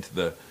to get into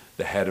the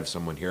head of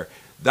someone here.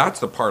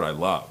 That's the part I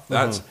love.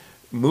 That's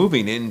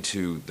moving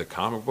into the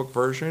comic book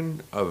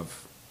version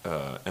of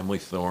Emily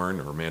Thorne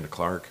or Amanda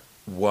Clark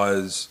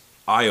was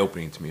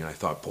eye-opening to me, and I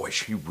thought, boy,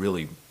 she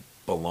really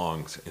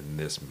belongs in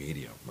this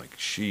medium. Like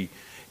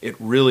it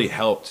really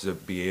helped to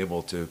be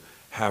able to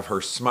have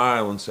her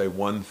smile and say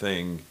one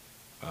thing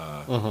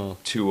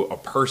to a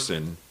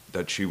person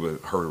that she was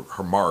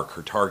her mark,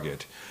 her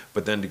target,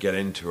 but then to get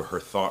into her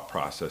thought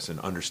process and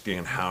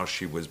understand how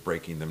she was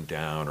breaking them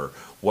down or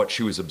what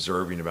she was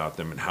observing about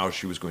them and how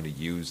she was going to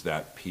use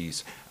that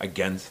piece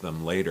against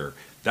them later.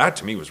 That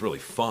to me was really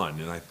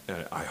fun,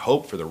 and I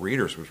hope for the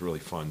readers was really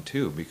fun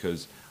too,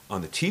 because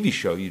on the TV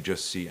show you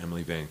just see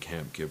Emily Van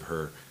Camp give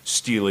her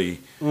steely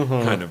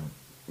kind of,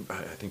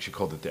 I think she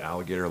called it the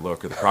alligator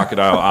look or the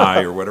crocodile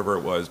eye or whatever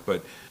it was,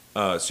 but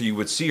so you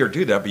would see her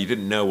do that, but you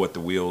didn't know what the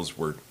wheels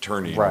were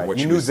turning. Right. What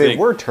you she knew was they thinking.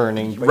 were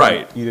turning, but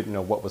right. you didn't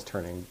know what was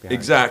turning behind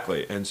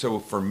Exactly. And so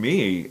for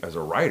me, as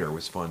a writer, it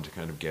was fun to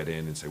kind of get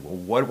in and say, well,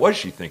 what was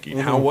she thinking?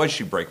 How was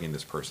she breaking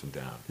this person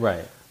down?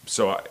 Right.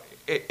 So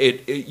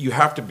you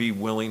have to be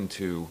willing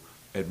to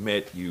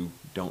admit you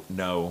don't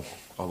know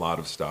a lot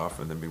of stuff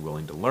and then be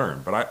willing to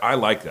learn. But I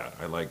like that.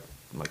 I like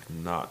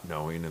not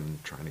knowing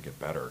and trying to get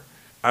better.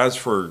 As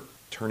for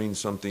turning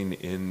something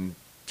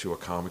into a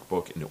comic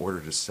book in order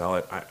to sell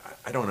it,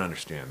 I don't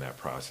understand that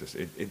process.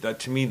 That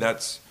to me,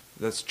 that's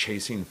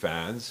chasing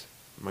fads.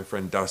 My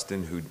friend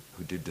Dustin, who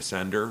did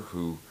Descender,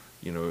 who,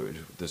 you know,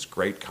 this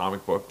great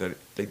comic book that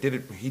he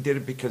did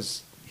it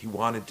because he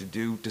wanted to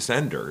do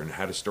Descender and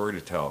had a story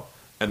to tell.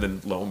 And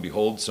then lo and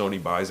behold,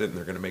 Sony buys it and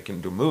they're going to make it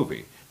into a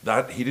movie.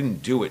 That he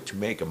didn't do it to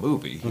make a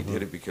movie. He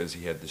did it because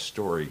he had this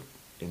story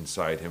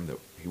inside him that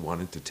he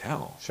wanted to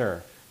tell.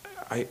 Sure.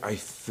 I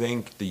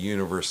think the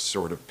universe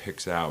sort of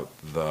picks out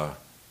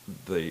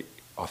the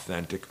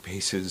authentic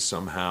pieces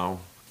somehow,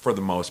 for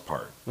the most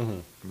part. I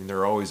mean, there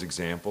are always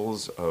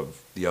examples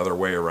of the other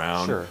way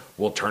around. Sure.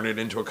 We'll turn it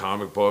into a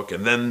comic book,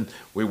 and then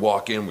we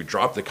walk in, we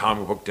drop the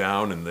comic book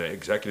down, and the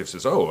executive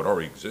says, oh, it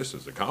already exists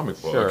as a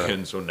comic book, Sure.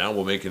 and so now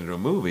we'll make it into a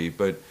movie.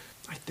 But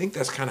I think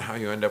that's kind of how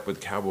you end up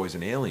with Cowboys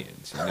and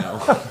Aliens, you know,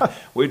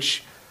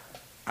 which,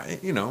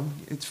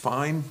 it's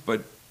fine,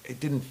 but it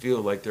didn't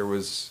feel like there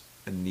was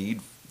a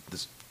need,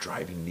 this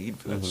driving need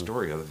for that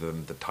story other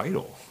than the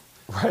title.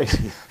 Right.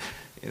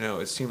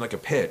 It seemed like a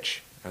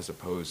pitch as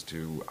opposed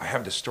to, I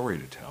have the story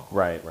to tell.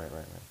 Right.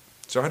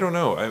 So I don't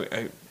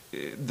know.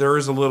 There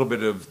is a little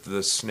bit of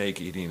the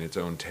snake eating its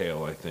own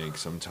tail, I think,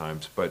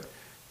 sometimes. But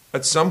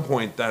at some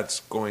point,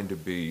 that's going to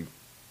be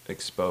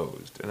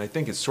exposed. And I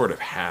think it sort of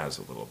has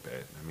a little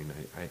bit. I mean,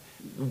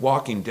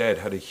 Walking Dead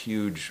had a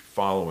huge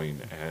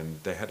following, and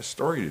they had a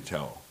story to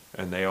tell.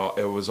 And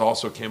it was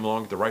also came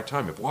along at the right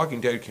time. If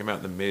Walking Dead came out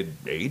in the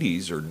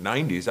mid-'80s or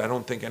 '90s, I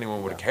don't think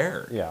anyone would have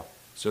cared. Yeah.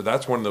 So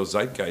that's one of those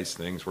zeitgeist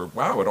things where,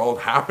 wow, it all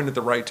happened at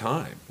the right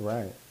time.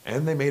 Right.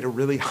 And they made a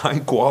really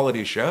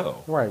high-quality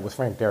show. Right, with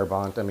Frank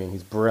Darabont. I mean,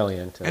 he's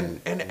brilliant.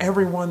 And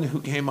everyone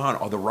who came on,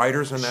 all the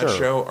writers on that Sure.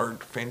 show are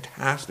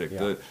fantastic.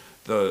 Yeah.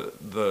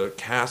 The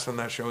cast on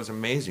that show is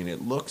amazing.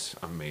 It looks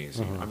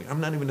amazing. I mean, I'm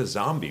not even a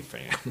zombie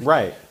fan.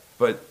 Right.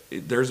 But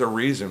there's a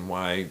reason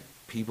why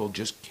people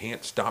just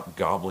can't stop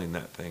gobbling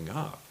that thing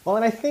up. Well,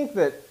 and I think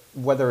that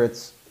whether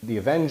it's The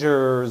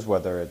Avengers,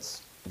 whether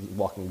it's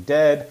Walking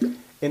Dead,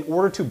 in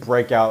order to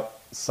break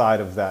outside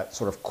of that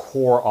sort of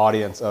core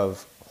audience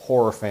of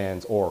horror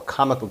fans or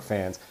comic book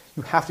fans,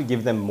 you have to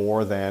give them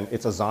more than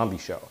it's a zombie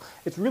show.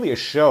 It's really a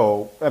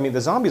show. I mean,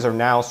 the zombies are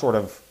now sort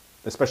of,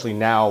 especially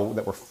now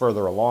that we're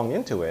further along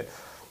into it,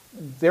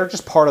 they're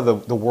just part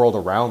of the world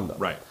around them.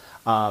 Right.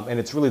 And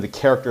it's really the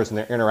characters and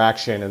their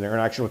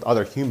interaction with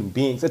other human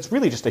beings. It's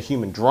really just a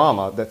human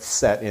drama that's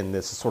set in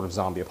this sort of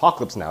zombie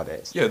apocalypse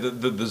nowadays. Yeah,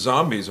 the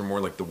zombies are more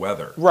like the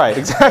weather. Right,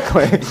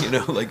 exactly.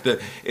 Like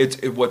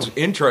what's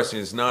interesting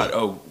is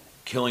not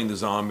killing the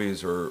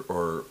zombies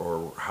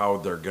or how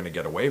they're going to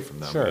get away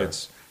from them. Sure.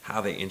 It's how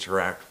they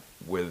interact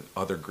with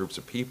other groups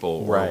of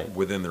people or Right.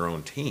 within their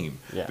own team.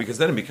 Yeah. Because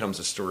then it becomes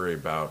a story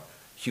about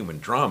human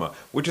drama,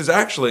 which is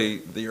actually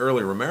the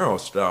early Romero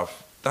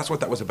stuff. That's what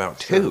that was about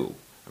too.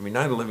 I mean,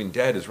 Night of the Living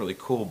Dead is really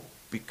cool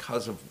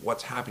because of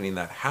what's happening in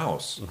that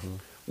house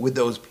with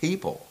those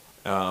people.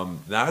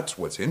 That's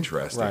what's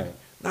interesting. Right.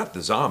 Not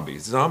the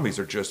zombies. The zombies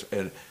are just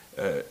an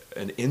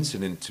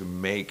incident to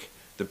make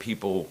the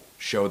people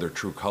show their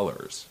true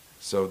colors.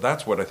 So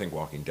that's what I think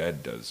Walking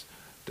Dead does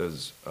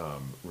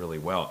really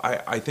well.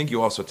 I think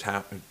you also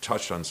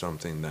touched on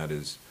something that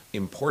is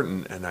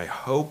important, and I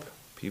hope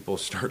people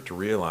start to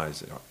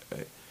realize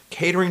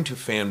catering to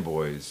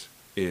fanboys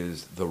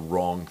is the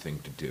wrong thing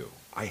to do.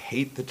 I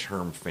hate the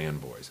term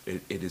fanboys.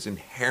 It is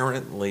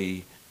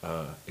inherently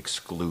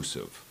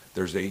exclusive.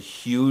 There's a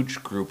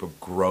huge group of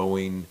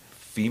growing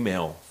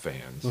female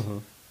fans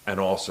and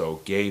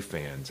also gay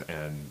fans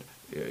and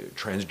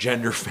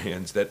transgender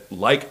fans that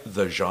like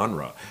the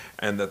genre,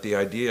 and that the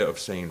idea of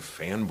saying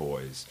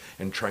fanboys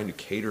and trying to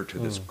cater to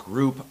this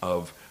group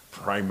of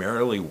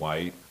primarily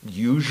white,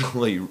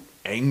 usually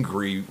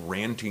angry,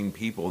 ranting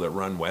people that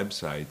run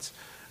websites,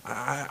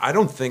 I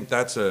don't think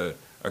that's a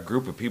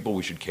group of people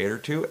we should cater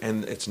to,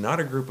 and it's not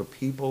a group of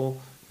people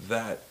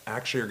that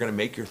actually are going to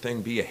make your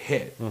thing be a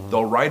hit.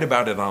 They'll write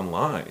about it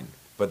online,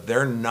 but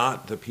they're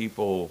not the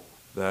people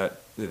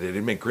that they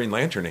didn't make Green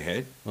Lantern a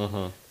hit.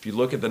 If you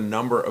look at the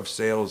number of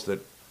sales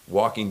that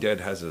Walking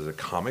Dead has as a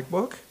comic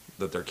book,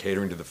 that they're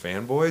catering to the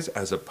fanboys,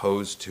 as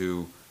opposed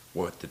to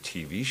what the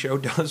TV show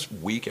does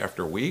week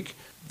after week,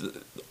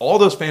 all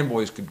those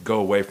fanboys could go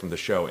away from the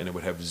show and it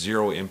would have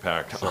zero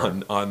impact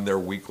on their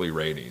weekly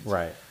ratings.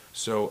 Right.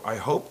 So I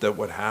hope that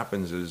what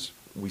happens is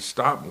we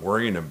stop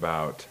worrying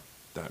about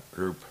that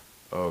group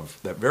of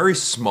that very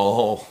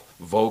small,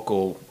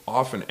 vocal,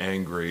 often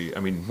angry. I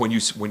mean, when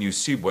you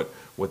see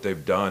what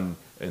they've done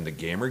in the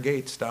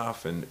Gamergate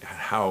stuff and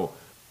how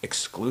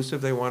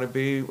exclusive they want to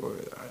be,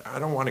 I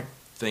don't want to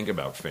think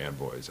about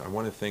fanboys. I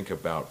want to think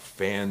about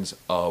fans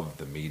of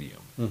the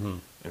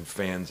medium and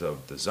fans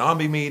of the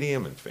zombie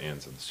medium and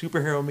fans of the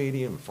superhero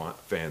medium,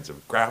 fans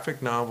of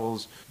graphic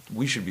novels.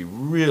 We should be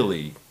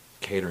really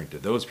catering to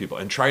those people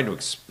and trying to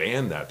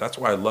expand that. That's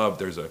why I love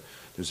there's a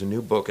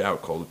new book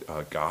out called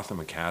Gotham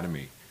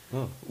Academy,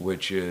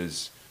 which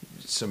is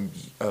some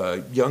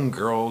young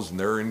girls, and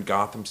they're in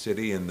Gotham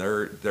City, and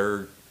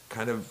they're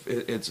kind of,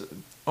 it's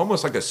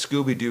almost like a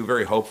Scooby-Doo,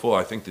 very hopeful.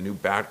 I think the new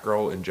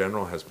Batgirl in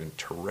general has been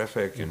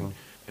terrific and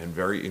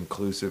very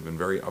inclusive and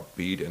very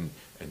upbeat and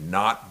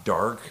not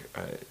dark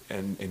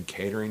and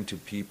catering to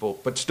people,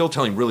 but still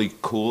telling really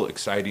cool,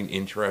 exciting,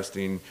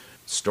 interesting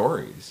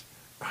stories.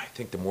 I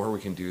think the more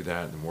we can do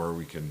that, the more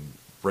we can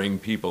bring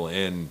people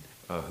in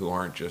who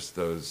aren't just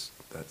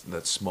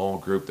that small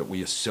group that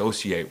we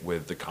associate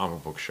with the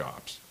comic book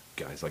shops.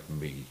 Guys like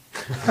me,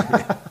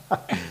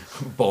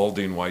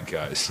 balding white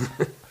guys.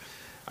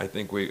 I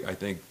think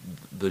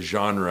the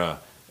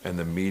genre and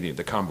the medium,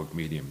 the comic book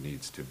medium,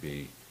 needs to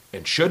be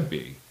and should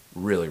be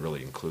really,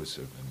 really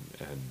inclusive,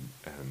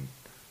 and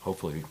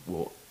hopefully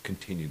will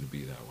continue to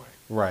be that way.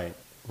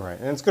 Right,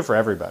 and it's good for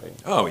everybody.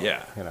 Oh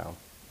yeah,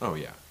 Oh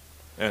yeah,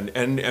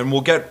 and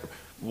we'll get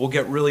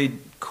really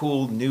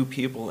cool new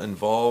people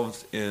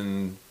involved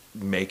in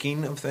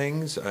making of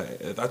things.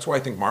 That's why I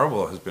think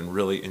Marvel has been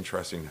really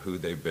interesting. Who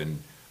they've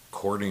been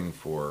courting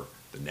for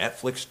the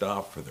Netflix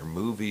stuff, for their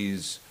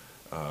movies.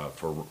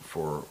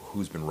 For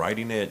who's been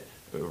writing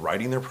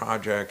their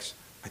projects.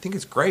 I think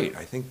it's great.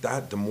 I think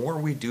that the more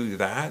we do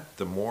that,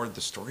 the more the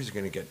stories are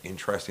going to get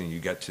interesting. You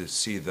get to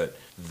see that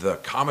the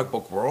comic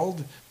book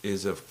world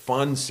is a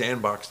fun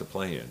sandbox to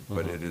play in,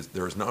 but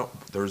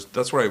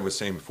that's what I was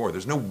saying before.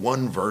 There's no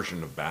one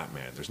version of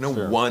Batman. There's no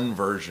one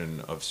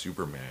version of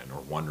Superman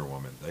or Wonder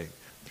Woman.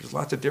 There's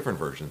lots of different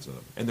versions of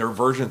them, and there are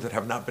versions that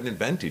have not been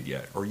invented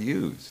yet or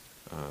used.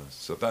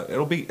 So that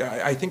it'll be.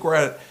 I think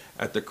we're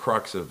at the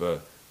crux of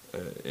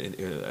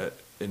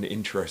an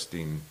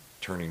interesting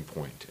turning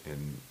point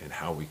in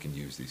how we can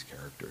use these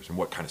characters and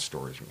what kind of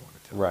stories we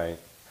want to tell. Right.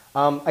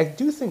 I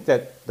do think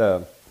that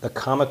the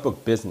comic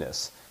book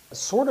business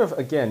sort of,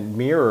 again,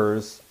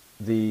 mirrors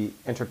the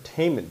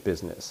entertainment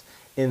business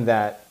in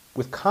that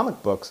with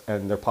comic books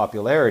and their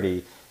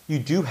popularity, you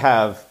do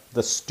have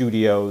the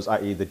studios,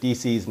 i.e. the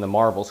DCs and the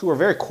Marvels, who are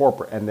very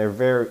corporate, and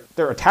they're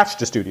attached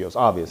to studios,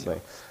 obviously.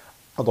 Yeah.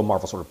 Although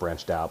Marvel sort of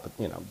branched out,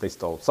 but they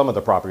still, some of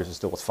the properties are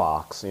still with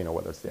Fox,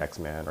 whether it's the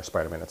X-Men or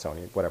Spider-Man at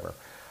Sony, whatever.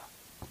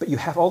 But you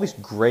have all these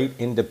great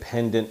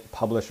independent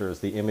publishers,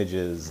 the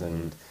Images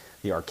and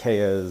the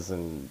Archaeas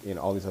and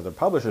all these other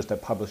publishers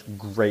that publish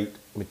great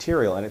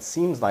material. And it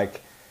seems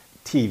like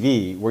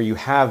TV, where you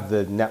have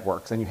the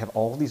networks and you have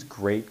all these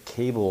great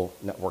cable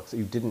networks that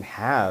you didn't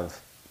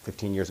have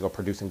 15 years ago,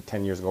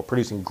 10 years ago,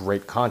 producing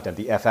great content,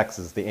 the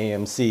FXs, the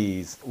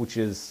AMCs, which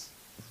is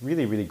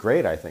really, really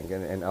great, I think,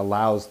 and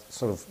allows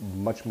sort of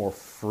much more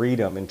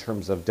freedom in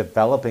terms of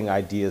developing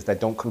ideas that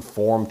don't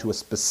conform to a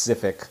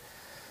specific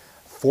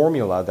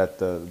formula that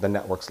the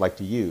networks like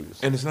to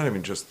use. And it's not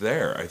even just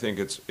there. I think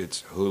it's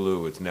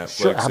Hulu, it's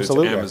Netflix, it's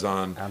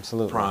Amazon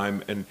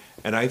Prime,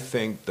 and I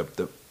think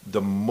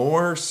the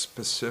more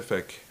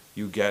specific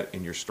you get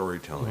in your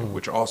storytelling,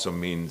 which also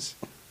means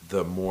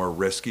the more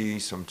risky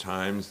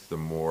sometimes, the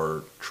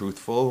more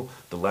truthful,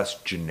 the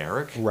less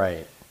generic.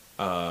 Right.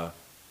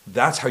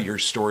 That's how your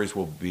stories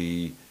will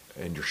be,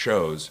 and your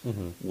shows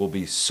will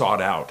be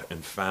sought out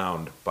and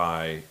found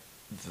by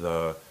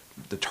the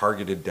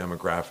targeted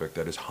demographic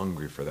that is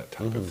hungry for that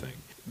type of thing.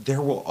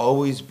 There will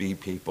always be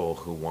people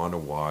who want to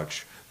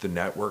watch the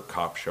network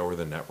cop show or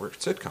the network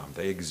sitcom.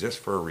 They exist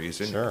for a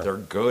reason. Sure. They're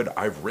good.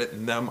 I've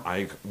written them.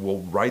 I will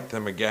write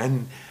them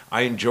again.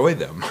 I enjoy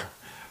them.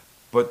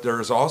 But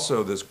there's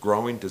also this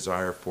growing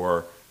desire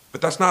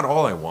but that's not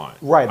all I want.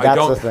 Right,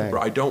 that's the thing.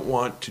 I don't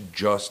want to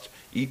just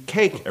eat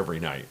cake every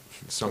night.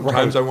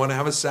 Sometimes I want to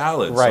have a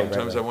salad.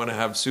 Sometimes I want to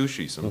have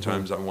sushi.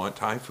 Sometimes I want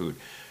Thai food.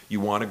 You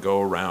want to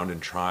go around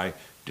and try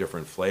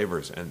different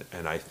flavors. And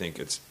I think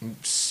it's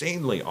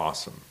insanely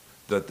awesome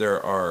that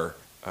there are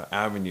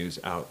avenues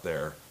out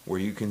there where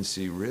you can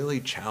see really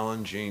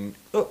challenging...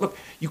 Look,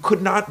 you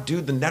could not do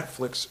the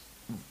Netflix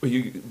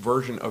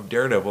version of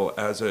Daredevil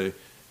as a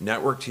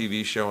network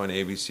TV show on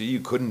ABC. You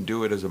couldn't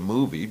do it as a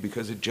movie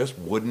because it just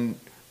wouldn't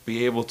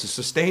be able to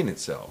sustain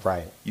itself.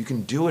 Right. You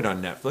can do it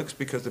on Netflix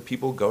because the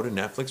people who go to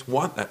Netflix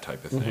want that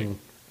type of thing.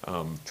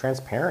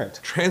 Transparent.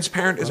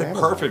 Transparent is On a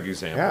Amazon. perfect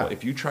example. Yeah.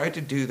 If you tried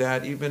to do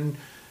that even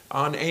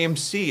on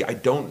AMC, I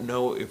don't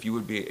know if you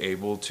would be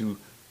able to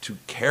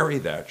carry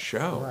that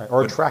show. Right.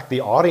 Or But- attract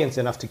the audience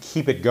enough to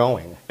keep it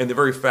going. and the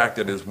very fact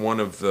that it's one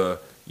of the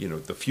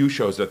the few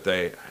shows that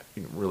they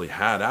really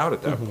had out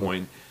at that Mm-hmm.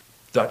 point,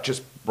 that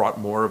just brought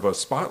more of a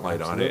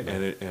spotlight on it,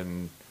 Absolutely.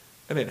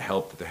 and it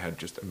helped that they had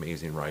just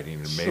amazing writing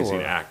and amazing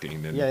Sure.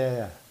 acting. And,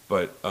 Yeah.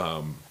 But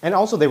And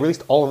also, they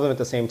released all of them at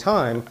the same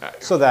time,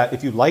 so that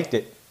if you liked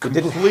it, it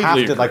didn't Completely have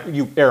to, agree. like,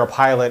 you air a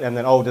pilot and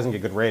then, it doesn't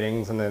get good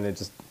ratings, and then it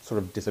just sort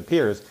of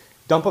disappears.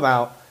 Dump them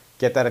out,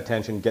 get that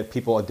attention, get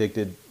people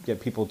addicted, get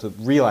people to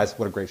realize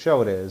what a great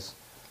show it is.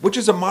 which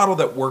is a model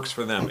that works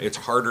for them. It's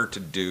harder to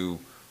do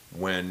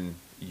when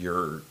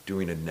you're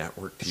doing a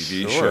network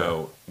TV Sure.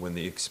 show when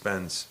the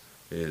expense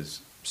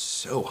is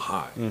so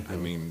high. Mm-hmm. I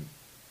mean,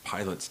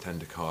 pilots tend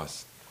to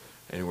cost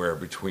anywhere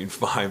between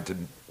 $5 to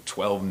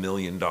 $12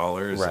 million.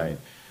 Right. And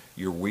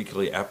your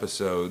weekly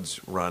episodes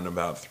run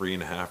about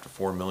 $3.5 to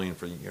 $4 million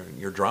for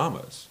your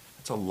dramas.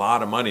 It's a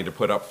lot of money to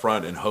put up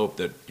front and hope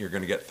that you're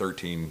going to get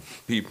 13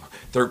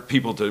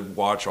 people to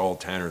watch all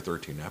 10 or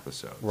 13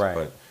 episodes.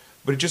 Right.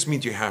 But it just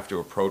means you have to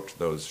approach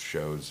those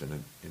shows in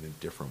a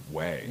different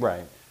way.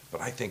 Right. But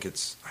I think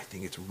it's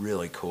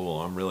really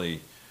cool. I'm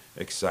really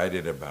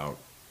excited about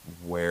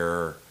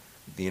where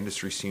the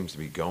industry seems to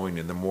be going,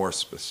 and the more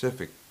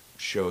specific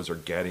shows are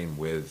getting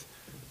with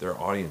their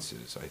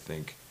audiences. I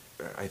think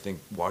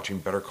watching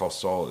Better Call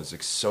Saul is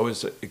so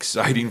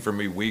exciting for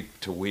me week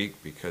to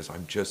week, because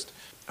I'm just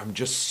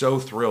so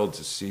thrilled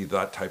to see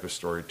that type of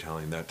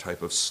storytelling, that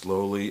type of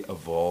slowly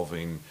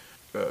evolving.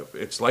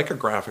 It's like a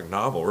graphic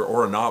novel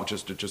or a novel,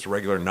 just a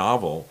regular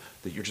novel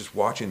that you're just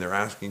watching. They're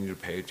asking you to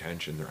pay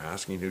attention. They're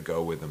asking you to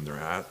go with them.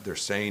 They're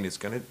saying it's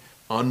going to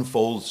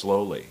unfold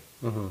slowly.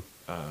 Mm-hmm.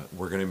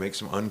 We're going to make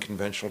some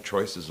unconventional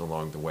choices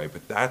along the way,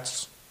 but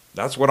that's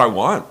what I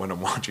want when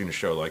I'm watching a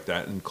show like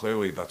that, and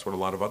clearly that's what a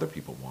lot of other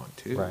people want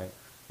too. Right.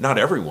 Not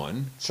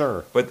everyone,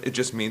 Sure. but it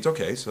just means,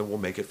 okay, so we'll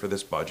make it for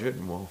this budget,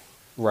 and we'll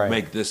Right.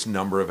 make this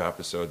number of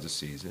episodes a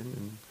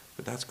season,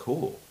 but that's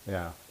cool.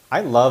 Yeah. I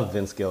love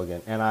Vince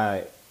Gilligan, and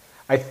I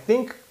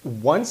think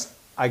once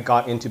I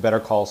got into Better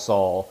Call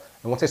Saul,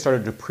 and once I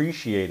started to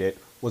appreciate it,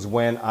 was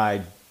when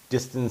I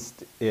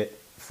distanced it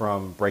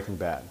from Breaking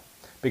Bad,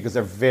 because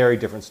they're very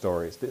different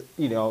stories.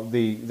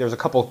 There's a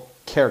couple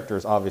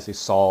characters, obviously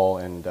Saul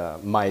and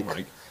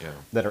Mike, Yeah.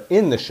 that are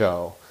in the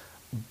show,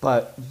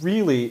 but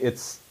really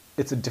it's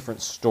a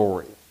different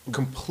story.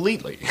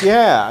 Completely.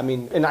 Yeah, I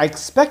mean, and I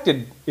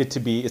expected it to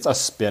be, it's a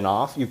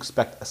spin-off. You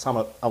expect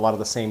a lot of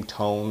the same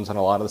tones and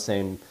a lot of the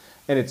same,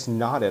 and it's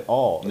not at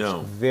all.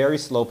 No. It's very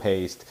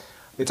slow-paced.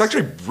 It's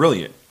actually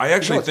brilliant. I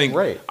actually it's think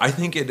great. I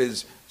think it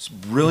is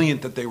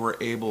brilliant that they were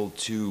able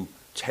to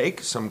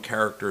take some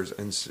characters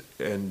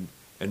and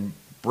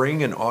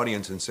bring an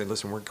audience and say,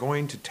 listen, we're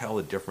going to tell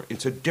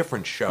it's a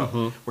different show.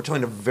 Mm-hmm. We're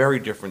telling a very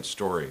different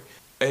story.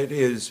 It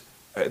is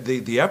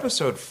the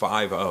episode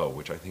 5-0,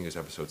 which I think is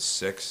episode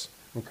 6,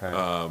 Okay.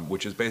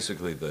 which is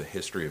basically the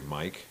history of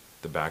Mike,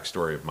 the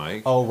backstory of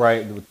Mike. Oh,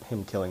 right, with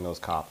him killing those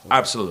cops.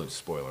 Absolute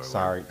spoiler alert.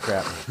 Sorry,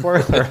 crap.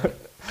 Spoiler.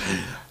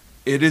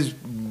 It is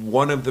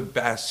one of the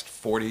best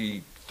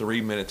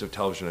 43 minutes of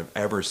television I've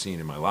ever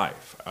seen in my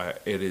life.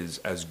 It is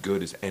as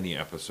good as any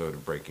episode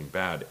of Breaking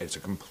Bad. It's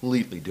a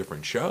completely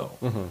different show.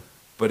 Mm-hmm.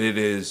 But it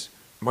is...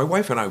 My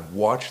wife and I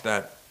watched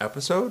that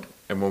episode,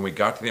 and when we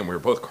got to the end, we were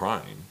both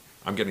crying.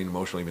 I'm getting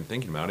emotional even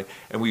thinking about it.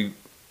 And we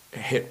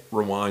hit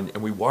rewind,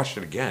 and we watched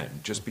it again,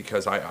 just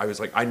because I was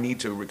like, I need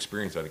to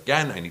experience that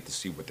again. I need to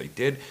see what they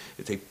did.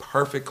 It's a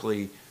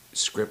perfectly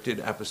scripted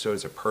episode.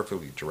 It's a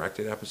perfectly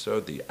directed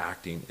episode. The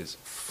acting is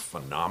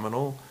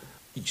phenomenal.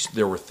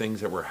 There were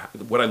things that were...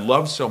 What I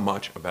love so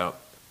much about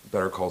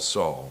Better Call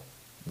Saul,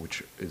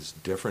 which is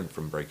different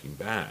from Breaking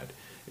Bad,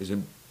 is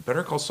in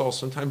Better Call Saul,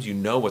 sometimes you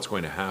know what's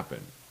going to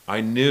happen.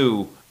 I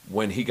knew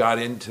when he got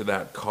into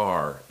that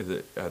car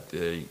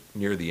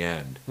near the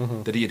end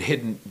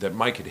that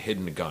Mike had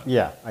hidden a gun.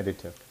 Yeah, I did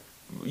too.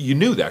 You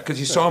knew that because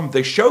you saw him.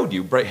 They showed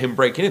you him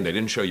breaking in. They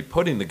didn't show you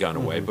putting the gun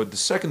away. But the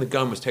second the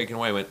gun was taken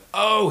away, I went,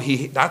 oh,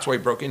 that's why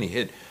he broke in. He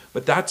hid.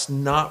 But that's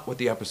not what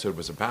the episode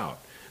was about.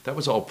 That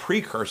was all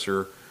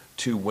precursor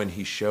to when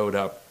he showed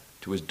up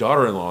to his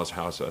daughter-in-law's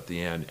house at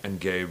the end and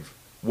gave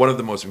one of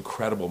the most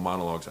incredible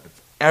monologues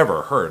I've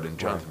ever heard in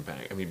Jonathan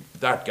Banks. I mean,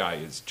 that guy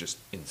is just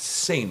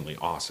insanely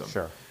awesome.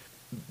 Sure.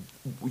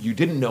 You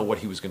didn't know what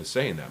he was going to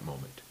say in that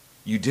moment.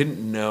 You didn't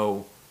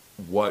know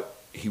what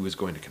he was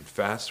going to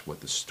confess, what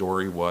the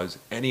story was,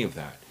 any of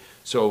that.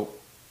 So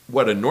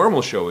what a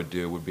normal show would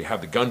do would be have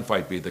the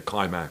gunfight be the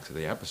climax of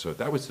the episode.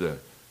 That was the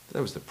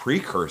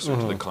precursor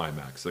to the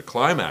climax. The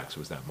climax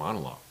was that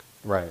monologue.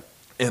 Right.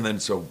 And then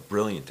so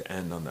brilliant to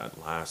end on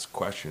that last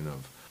question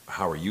of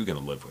how are you going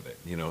to live with it?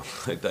 You know,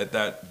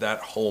 that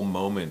whole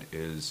moment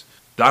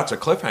that's a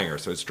cliffhanger.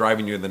 So it's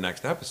driving you to the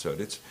next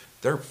episode.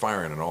 They're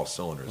firing on all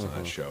cylinders in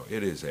that show.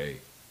 It is a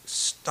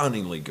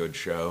stunningly good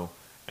show,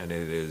 and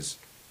it is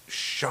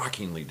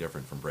shockingly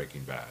different from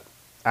Breaking Bad.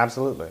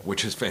 Absolutely.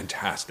 which is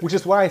fantastic. Which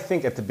is why I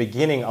think at the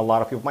beginning, a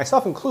lot of people,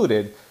 myself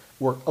included,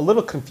 were a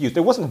little confused.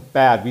 It wasn't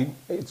bad.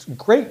 It's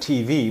great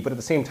TV, but at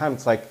the same time,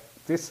 it's like,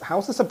 how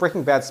is this a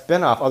Breaking Bad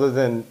spinoff other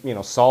than,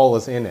 Saul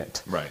is in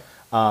it? Right.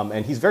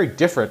 And he's very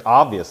different,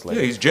 obviously.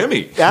 Yeah, he's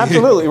Jimmy.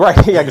 Absolutely, right.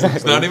 Yeah, exactly.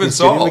 He's not even he's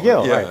Saul. Jimmy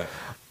McGill, Yeah. right.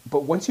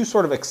 But once you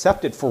sort of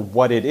accept it for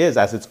what it is,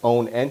 as its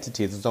own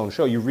entity, as its own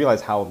show, you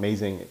realize how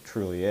amazing it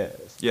truly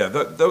is. Yeah,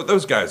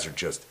 those guys are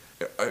just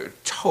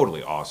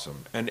totally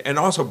awesome. And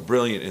also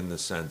brilliant in the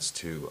sense,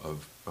 too,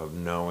 of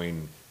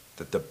knowing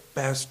that the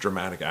best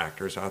dramatic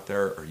actors out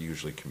there are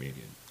usually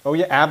comedians. Oh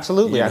yeah,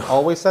 absolutely. You I've know?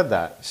 always said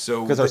that.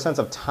 So because our sense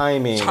of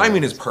timing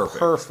is perfect.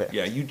 Perfect.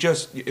 Yeah,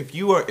 if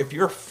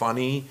you're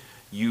funny,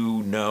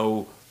 you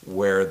know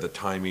where the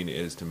timing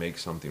is to make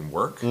something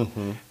work,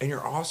 Mm-hmm. and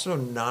you're also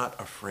not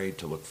afraid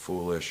to look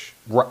foolish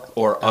Right.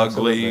 or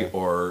ugly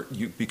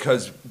Absolutely.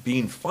 because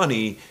being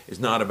funny is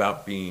not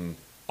about being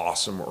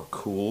awesome or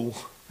cool.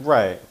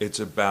 Right. It's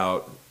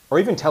about Or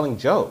even telling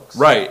jokes.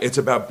 Right. It's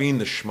about being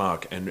the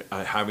schmuck and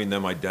having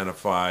them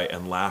identify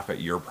and laugh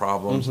at your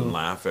problems and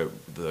laugh at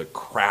the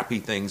crappy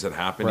things that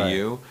happen Right. to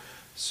you.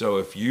 So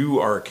if you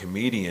are a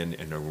comedian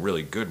and a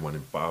really good one,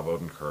 and Bob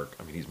Odenkirk,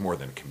 I mean, he's more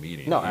than a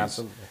comedian. No,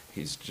 absolutely.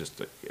 He's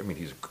just,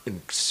 he's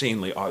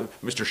insanely,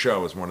 Mr.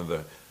 Show is one of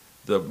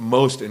the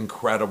most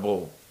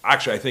incredible,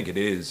 actually, I think it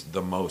is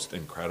the most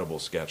incredible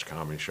sketch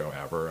comedy show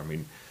ever. I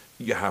mean,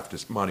 you have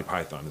to, Monty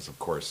Python is, of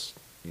course,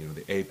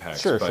 the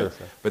apex. Sure.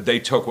 But they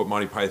took what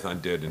Monty Python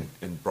did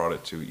and brought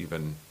it to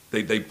even,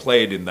 they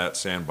played in that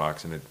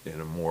sandbox in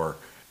a more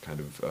kind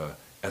of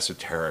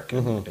esoteric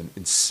and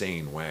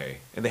insane way.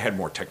 And they had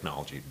more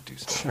technology to do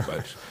stuff.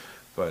 Sure.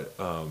 But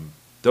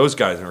those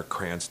guys are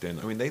Cranston.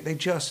 I mean, they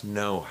just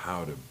know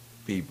how to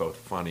be both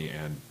funny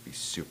and be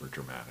super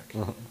dramatic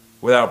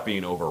without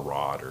being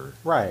overwrought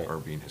or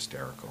being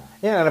hysterical.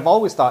 Yeah, and I've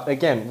always thought,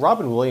 again,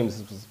 Robin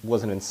Williams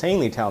was an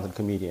insanely talented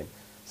comedian.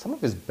 Some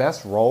of his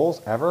best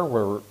roles ever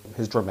were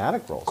his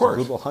dramatic roles. Of course.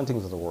 The Good Will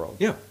Huntings of the world.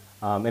 Yeah.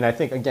 And I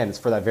think, again, it's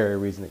for that very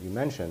reason that you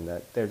mentioned,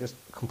 that they're just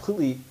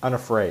completely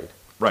unafraid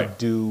Right.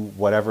 to do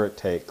whatever it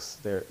takes.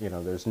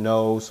 There's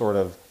no sort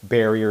of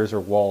barriers or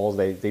walls.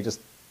 They just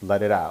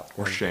let it out.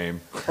 Or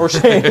shame. Or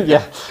shame,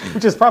 yeah.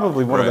 Which is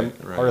probably one of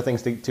the Right. harder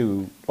things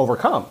to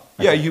overcome.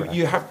 I Yeah, think, you for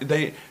you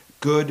have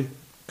good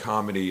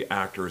comedy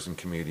actors and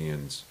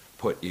comedians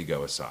put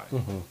ego aside,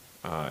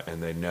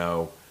 and they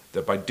know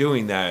that by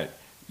doing that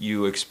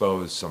you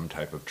expose some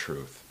type of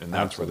truth, and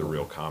that's where the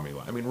real comedy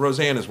lies. I mean,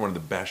 Roseanne is one of the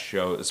best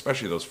shows,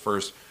 especially those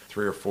first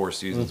 3 or 4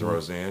 seasons of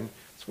Roseanne.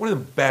 It's one of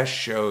the best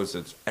shows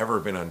that's ever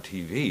been on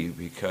TV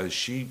because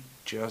she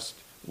just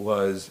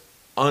was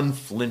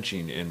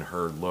unflinching in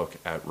her look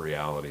at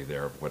reality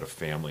there of what a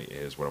family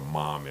is, what a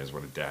mom is,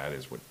 what a dad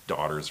is, what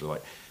daughters are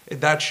like.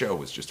 That show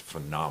was just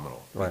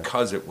phenomenal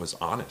because it was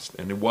honest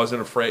and it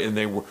wasn't afraid, and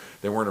they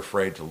weren't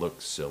afraid to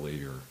look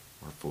silly or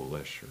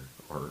foolish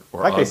or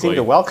like ugly. they seemed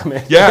to welcome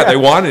it. Yeah, they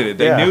wanted it.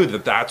 They Yeah. knew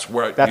that's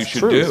what That's you should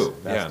truth. do.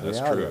 That's That's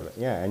reality true. of it.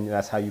 Yeah, and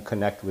that's how you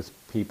connect with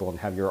people and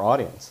have your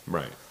audience.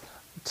 Right.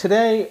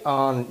 Today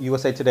on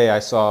USA Today, I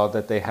saw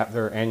that they have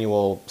their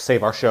annual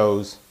Save Our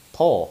Shows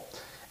poll.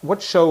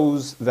 What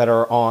shows that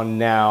are on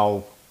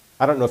now,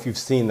 I don't know if you've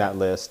seen that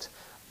list,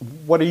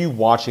 what are you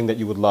watching that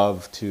you would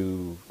love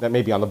to, that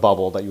may be on the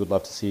bubble, that you would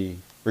love to see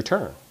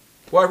return?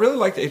 Well, I really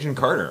liked Agent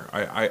Carter.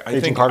 I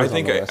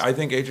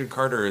think Agent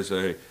Carter is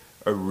a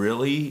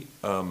really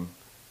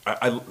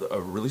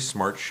a really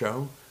smart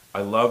show.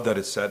 I love that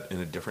it's set in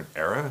a different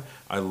era.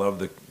 I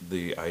love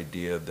the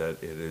idea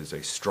that it is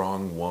a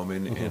strong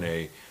woman in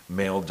a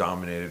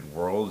male-dominated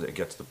world. It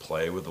gets to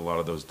play with a lot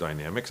of those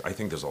dynamics. I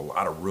think there's a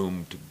lot of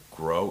room to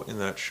grow in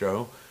that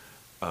show,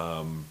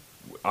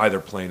 either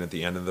playing at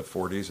the end of the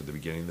 40s or the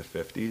beginning of the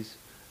 50s.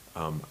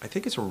 I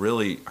think it's a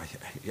really,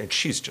 and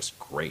she's just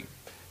great.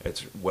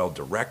 It's well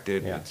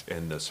directed,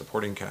 and the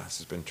supporting cast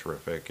has been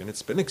terrific, and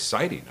it's been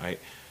exciting.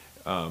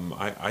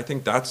 I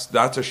think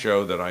that's a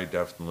show that I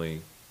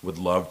definitely would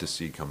love to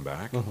see come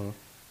back.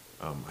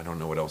 I don't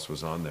know what else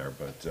was on there,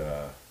 but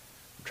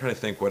I'm trying to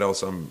think what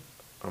else I'm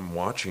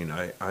watching.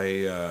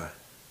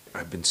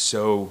 I've been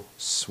so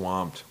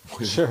swamped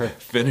with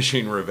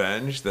finishing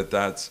Revenge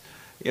that's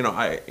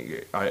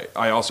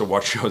I also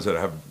watch shows that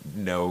have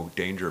no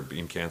danger of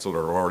being canceled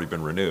or already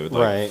been renewed,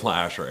 like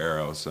Flash or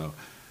Arrow. So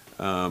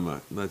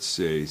let's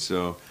see.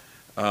 So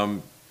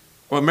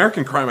well,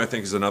 American Crime I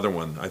think is another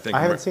one. I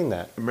haven't seen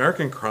that.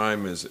 American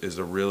Crime is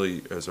a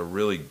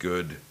really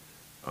good,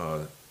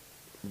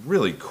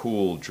 really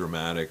cool,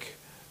 dramatic,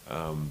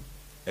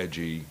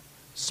 edgy,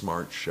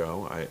 smart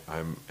show.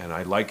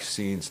 I like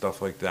seeing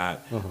stuff like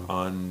that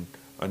on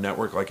a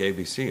network like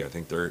ABC. I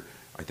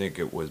think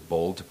it was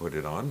bold to put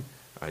it on.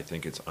 I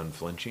think it's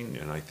unflinching,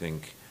 and I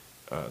think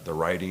the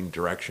writing,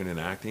 direction, and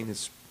acting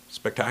is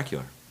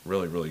spectacular.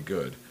 Really, really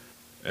good.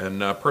 And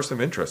Person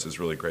of Interest is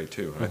really great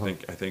too. I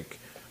think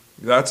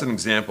that's an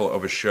example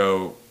of a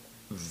show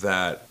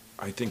that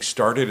I think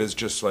started as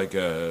just like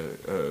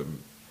an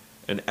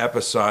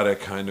episodic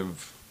kind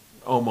of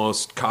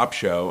almost cop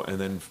show, and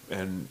then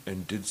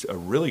and did a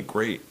really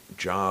great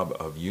job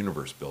of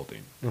universe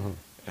building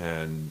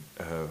and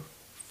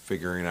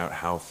figuring out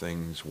how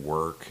things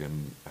work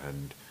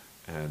and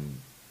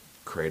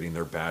creating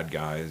their bad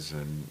guys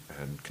and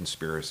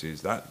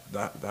conspiracies.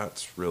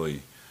 That's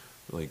really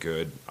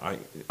good.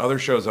 Other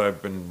shows that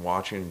I've been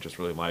watching just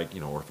really like,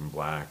 Orphan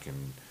Black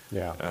and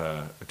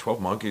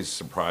 12 Monkeys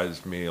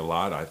surprised me a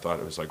lot. I thought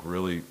it was like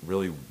really,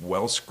 really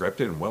well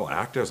scripted and well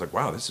acted. I was like,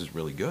 wow, this is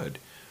really good,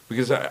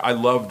 because I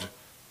loved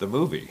the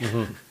movie.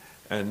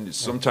 And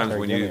sometimes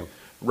when Gilliam.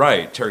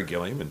 Terry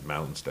Gilliam and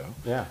Madeline Stowe.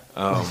 Yeah,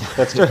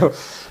 that's true.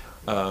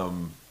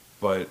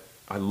 But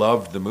I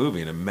loved the movie,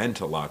 and it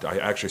meant a lot. I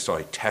actually saw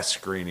a test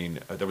screening.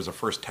 That was the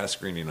first test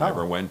screening I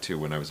ever went to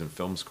when I was in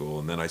film school,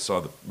 and then I saw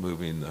the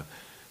movie in the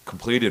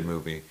completed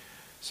movie.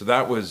 So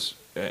that was,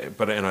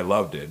 and I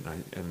loved it,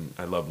 and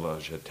I loved La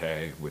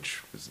Jetée,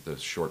 which was the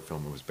short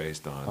film it was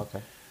based on.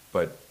 Okay.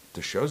 But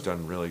the show's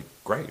done really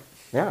great.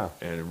 Yeah.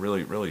 And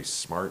really, really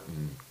smart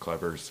and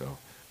clever. So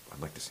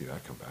I'd like to see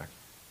that come back.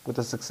 With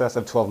the success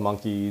of 12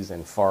 Monkeys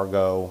and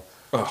Fargo,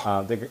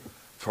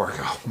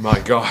 Fargo, my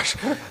gosh,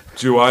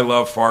 do I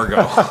love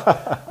Fargo.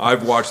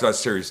 I've watched that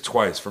series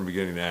twice from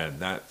beginning to end.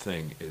 That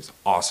thing is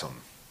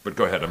awesome. But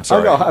go ahead, I'm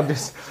sorry. Oh, no, I'm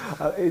just,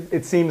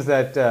 it seems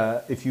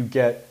that if you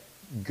get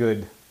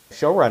good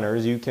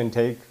showrunners, you can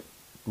take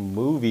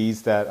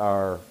movies that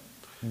are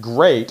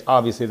great.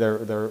 Obviously,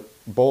 they're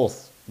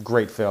both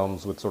great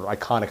films with sort of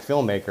iconic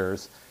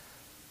filmmakers,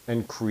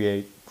 and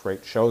create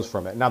great shows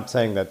from it. Not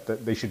saying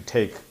that they should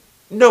take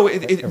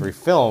every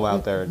film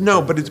out there.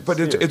 No, but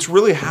it's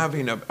really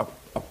having a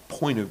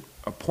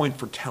point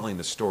for telling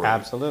the story.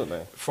 Absolutely.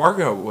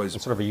 Fargo was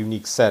sort of a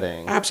unique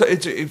setting.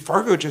 Absolutely.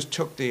 Fargo just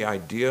took the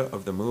idea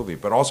of the movie,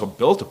 but also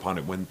built upon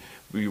it when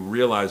we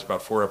realized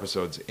about 4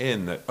 episodes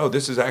in that,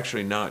 this is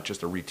actually not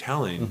just a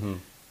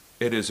retelling.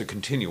 It is a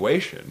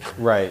continuation.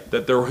 Right.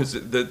 That there was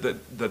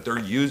that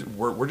they're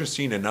we're just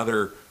seeing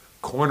another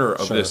corner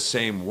of this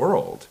same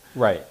world.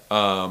 Right.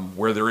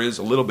 Where there is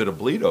a little bit of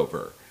bleed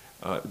over.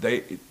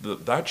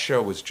 That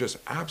show was just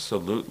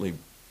absolutely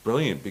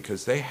brilliant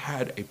because they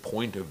had a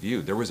point of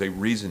view. There was a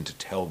reason to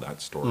tell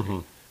that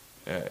story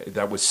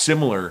that was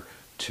similar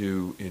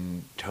to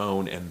in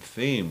tone and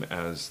theme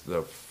as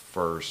the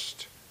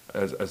first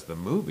as the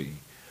movie,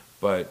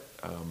 but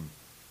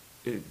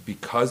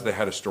because they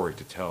had a story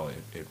to tell,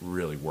 it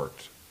really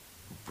worked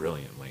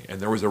brilliantly, and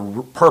there was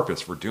a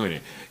purpose for doing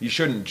it. You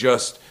shouldn't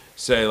just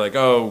say like,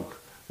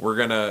 we're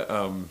gonna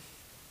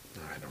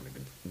I don't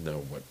even know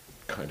what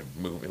kind of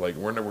movie, like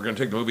we're going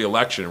to take the movie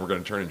Election and we're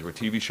going to turn it into a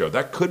TV show.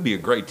 That could be a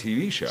great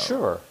TV show.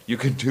 Sure. You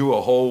could do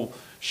a whole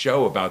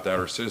show about that,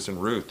 or Citizen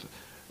Ruth.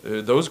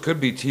 Those could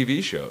be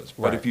TV shows.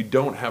 But if you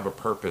don't have a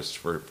purpose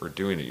for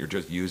doing it, you're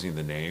just using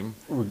the name.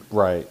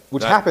 Right.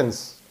 Which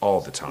happens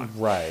all the time.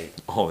 Right.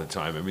 All the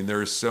time. I mean,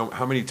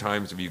 how many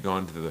times have you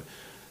gone to the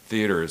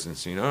theaters and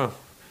seen,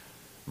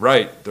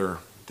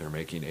 they're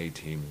making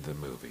A-Team the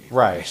movie.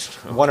 Right.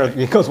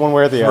 Okay. It goes one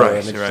way or the other.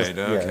 Right, and right,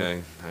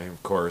 okay.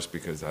 Of course,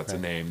 because that's a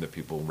name that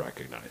people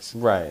recognize.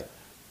 Right.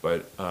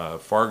 But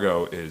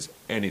Fargo is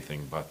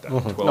anything but that.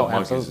 12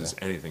 Monkeys absolutely. is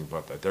anything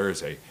but that. There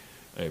is a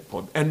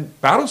point. And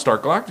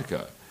Battlestar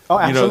Galactica. Oh,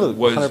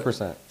 absolutely.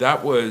 100%.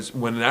 That was,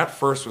 when that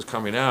first was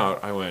coming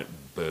out, I went,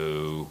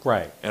 boo.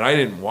 Right. And I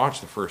didn't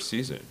watch the first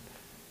season.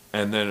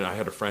 And then I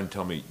had a friend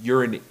tell me,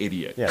 you're an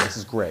idiot. Yeah, this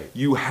is great.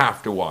 You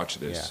have to watch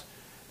this.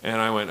 Yeah.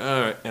 And I went,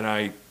 and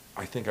I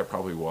think I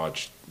probably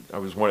watched, it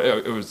was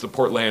the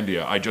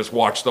Portlandia. I just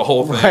watched the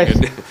whole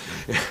thing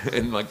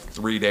in like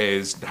 3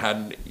 days,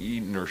 hadn't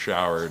eaten or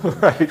showered.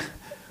 Right.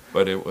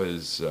 But it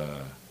was,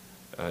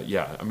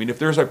 I mean, if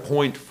there's a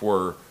point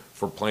for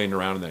playing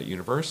around in that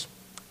universe,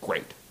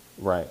 great.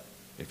 Right.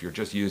 If you're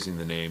just using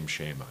the name,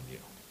 shame on you.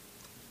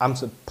 I'm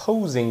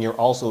supposing you're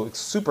also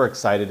super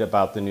excited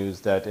about the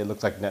news that it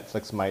looks like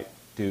Netflix might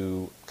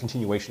do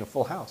continuation of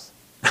Full House.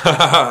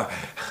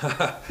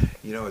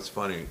 It's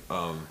funny.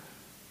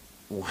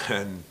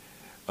 When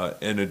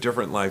in a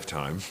different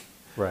lifetime,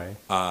 right?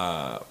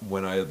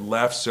 When I had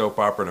left soap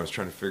opera and I was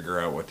trying to figure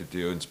out what to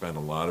do and spend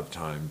a lot of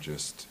time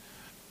just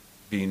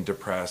being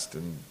depressed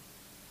and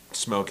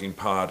smoking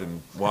pot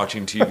and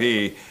watching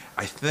TV,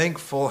 I think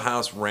Full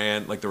House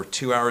ran, like there were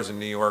 2 hours in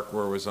New York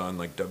where it was on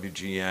like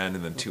WGN,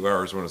 and then 2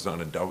 hours when it was on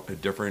a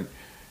different,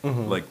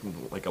 like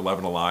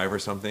 11 Alive or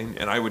something.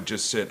 And I would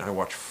just sit and I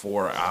watch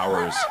 4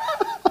 hours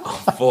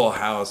of Full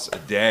House a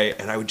day,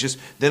 and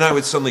then I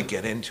would suddenly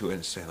get into it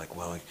and say like,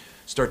 well, I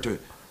start to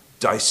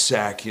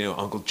dissect,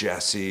 Uncle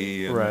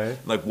Jesse and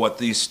like what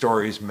these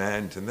stories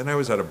meant. And then I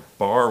was at a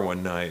bar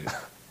one night,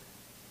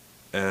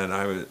 and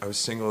I was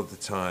single at the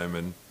time,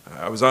 and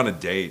I was on a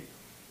date,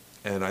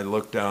 and I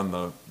looked down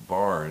the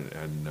bar,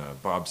 and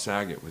Bob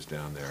Saget was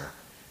down there,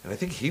 and I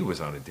think he was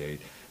on a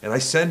date. And I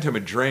sent him a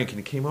drink, and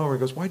he came over and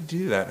goes, "Why'd you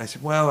do that?" And I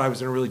said, "Well, I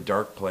was in a really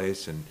dark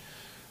place, and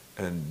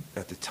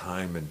at the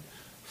time, and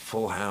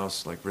Full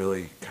House like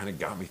really kind of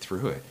got me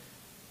through it."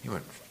 He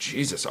went,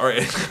 Jesus, all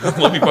right,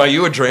 let me buy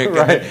you a drink.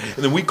 Right.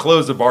 And then we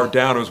closed the bar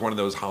down. It was one of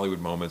those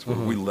Hollywood moments where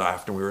we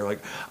laughed and we were like,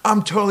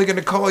 I'm totally going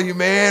to call you,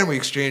 man. We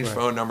exchanged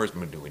phone numbers.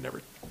 But we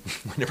never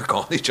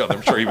called each other.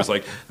 I'm sure he was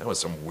like, that was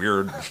some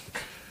weird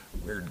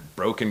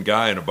broken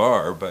guy in a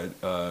bar. But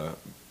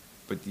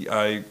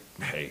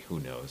hey, who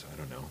knows? I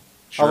don't know.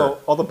 Sure.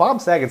 Although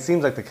Bob Saget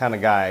seems like the kind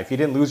of guy, if he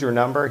didn't lose your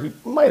number, he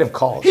might have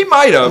called. He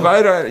might have.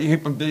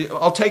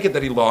 I'll take it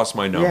that he lost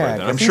my number. Yeah,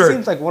 then. I'm he sure.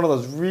 Seems like one of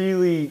those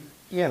really,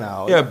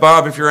 Yeah,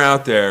 Bob, if you're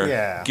out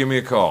there, give me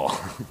a call.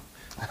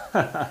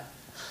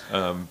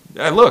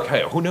 Look,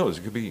 hey, who knows?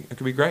 It could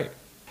be great.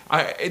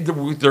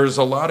 There's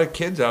a lot of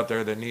kids out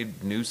there that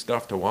need new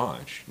stuff to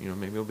watch.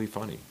 Maybe it'll be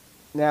funny.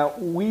 Now,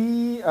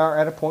 we are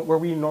at a point where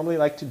we normally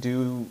like to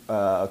do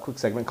a quick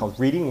segment called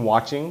Reading,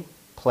 Watching,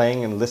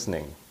 Playing, and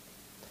Listening.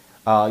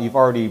 You've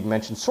already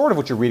mentioned sort of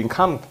what you're reading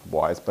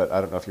comic-wise, but I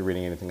don't know if you're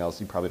reading anything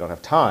else. You probably don't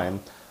have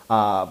time.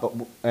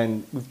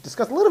 And we've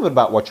discussed a little bit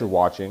about what you're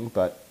watching,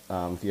 but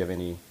if you have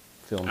any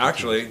films.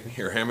 Actually,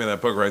 here, hand me that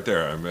book right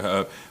there.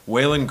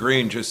 Waylon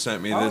Green just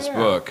sent me this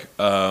book,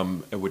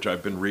 which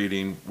I've been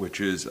reading, which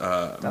is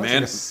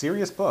a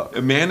serious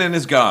book. Man and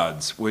His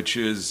Gods, which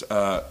is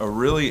a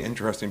really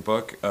interesting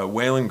book.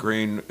 Waylon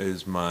Green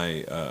is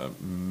my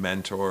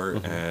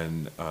mentor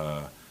and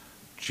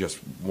just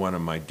one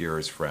of my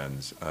dearest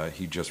friends.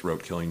 He just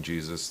wrote Killing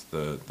Jesus,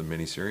 the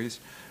miniseries.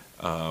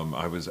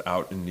 I was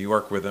out in New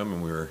York with him,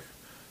 and we were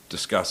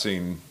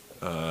discussing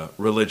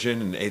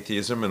religion and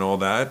atheism and all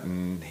that,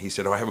 and he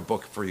said, I have a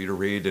book for you to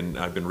read, and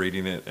I've been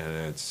reading it,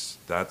 and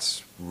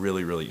that's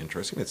really, really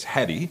interesting. It's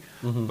heady,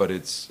 but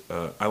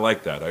I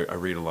like that. I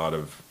read a lot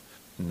of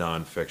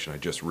nonfiction. I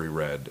just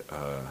reread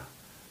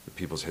The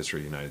People's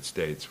History of the United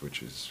States,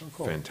 which is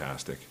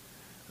fantastic.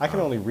 I can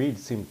only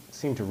seem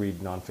to read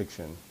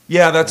nonfiction.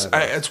 Yeah,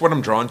 that's what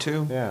I'm drawn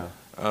to. Yeah.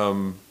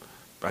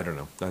 I don't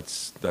know.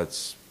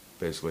 That's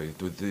basically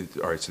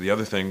all right. So the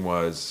other thing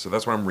was,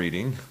 that's what I'm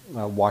reading.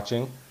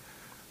 Watching.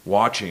 You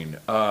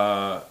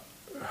know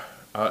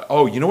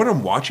what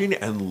I'm watching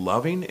and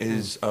loving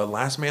is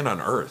Last Man on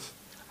Earth.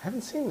 I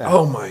haven't seen that.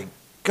 Oh my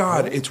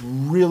God, it's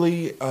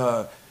really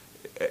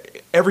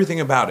everything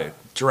about it: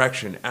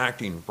 direction,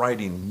 acting,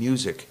 writing,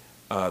 music,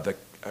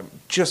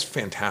 just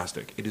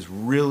fantastic. It is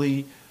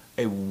really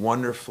a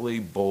wonderfully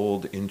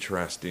bold,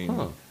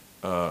 interesting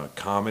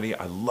comedy.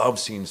 I love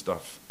seeing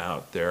stuff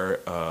out there.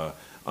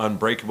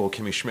 Unbreakable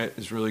Kimmy Schmidt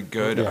is really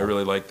good. Yeah. I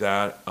really like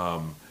that.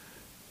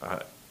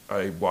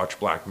 I watched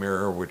Black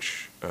Mirror,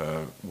 which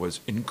was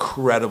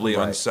incredibly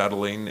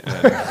unsettling.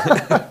 And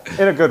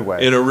in a good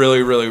way. In a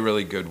really, really,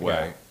 really good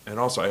way. Yeah. And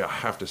also, I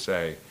have to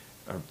say,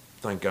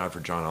 thank God for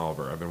John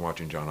Oliver. I've been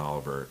watching John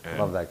Oliver. And,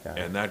 love that guy.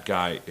 And that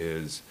guy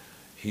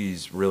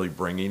he's really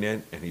bringing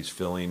it, and he's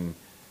filling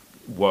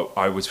what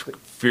I was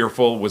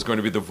fearful was going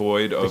to be the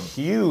void of...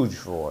 The huge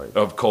void.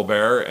 Of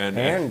Colbert.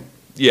 And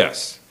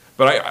yes.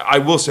 But I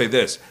will say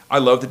this. I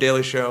love The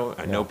Daily Show.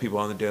 I know people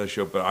on The Daily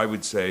Show, but I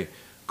would say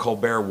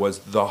Colbert was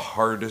the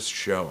hardest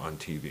show on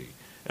TV.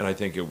 And I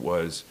think it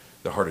was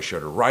the hardest show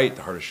to write,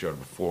 the hardest show to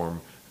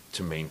perform,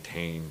 to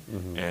maintain.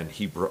 And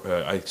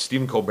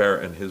Stephen Colbert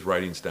and his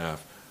writing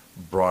staff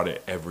brought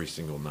it every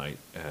single night.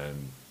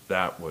 And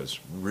that was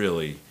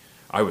really...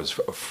 I was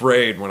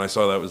afraid when I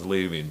saw that was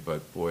leaving,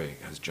 but boy,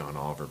 has John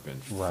Oliver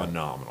been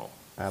phenomenal.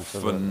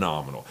 Absolutely.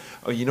 Phenomenal.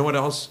 Oh, you know what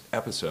else?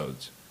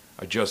 Episodes.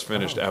 I just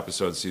finished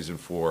Episodes season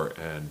 4,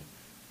 and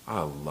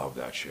I love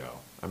that show.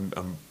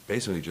 I'm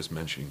basically just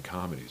mentioning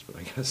comedies, but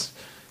I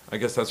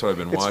guess that's what I've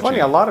been watching. It's funny.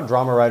 A lot of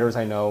drama writers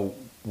I know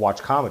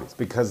watch comedies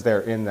because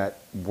they're in that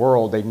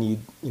world. They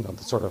need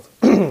the sort of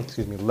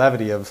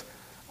levity of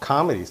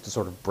comedies to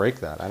sort of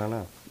break that. I don't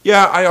know.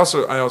 Yeah, I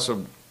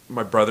also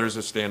my brother's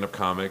a stand-up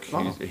comic.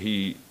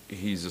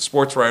 He's a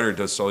sports writer.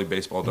 Does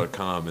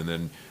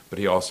SullyBaseball.com, but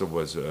he also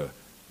was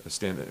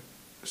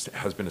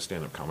has been a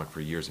stand-up comic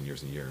for years and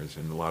years and years,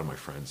 and a lot of my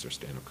friends are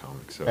stand-up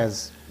comics. So.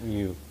 As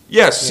you...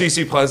 Yes,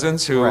 Cece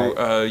Pleasance,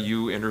 who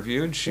you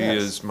interviewed.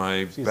 She's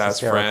my She's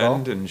best hysterical.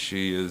 friend, and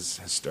she is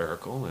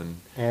hysterical.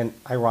 And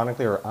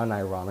ironically or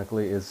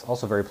unironically is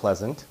also very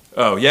pleasant.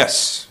 Oh,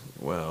 yes.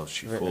 Well,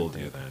 she fooled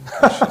you then.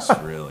 'Cause she's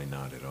really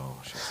not at all.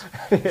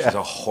 She's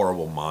a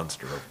horrible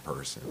monster of a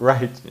person.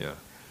 Right. Yeah.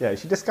 Yeah,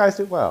 she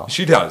disguised it well.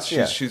 She does.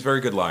 She's a very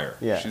good liar.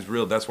 Yeah. She's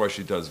real. That's why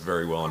she does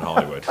very well in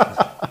Hollywood.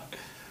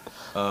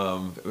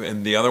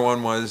 And the other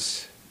one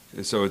was,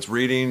 so it's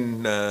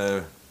reading.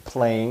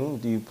 Playing.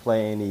 Do you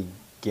play any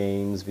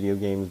games, video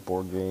games,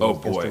 board games,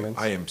 instruments?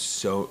 I am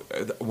so.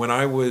 When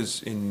I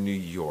was in New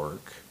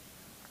York,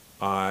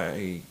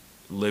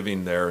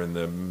 living there in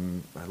the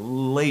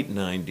late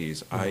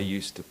 90s, I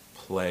used to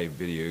play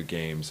video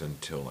games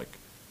until like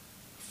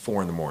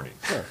 4 a.m.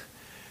 Sure.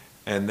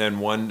 And then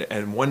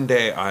one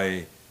day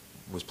I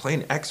was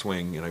playing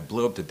X-Wing and I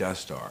blew up the Death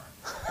Star.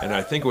 And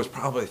I think it was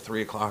probably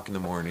 3 o'clock in the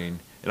morning,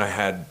 and I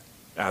had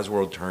As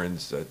World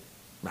Turns that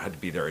I had to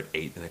be there at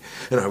 8,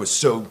 and I was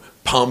so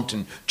pumped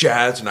and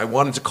jazzed, and I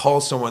wanted to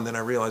call someone. Then I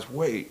realized,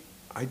 wait,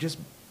 I just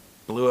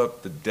blew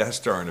up the Death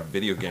Star in a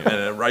video game.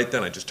 And right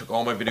then, I just took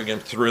all my video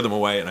games, threw them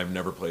away, and I've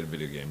never played a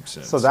video game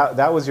since. So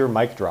that was your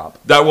mic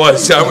drop. That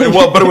was,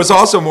 well, but it was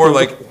also more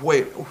like,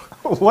 wait,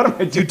 what am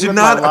I doing? you did with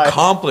not my life?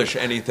 accomplish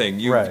anything.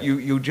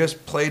 You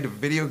just played a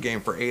video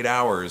game for 8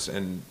 hours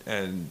and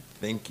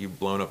think you've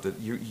blown up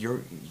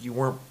you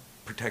weren't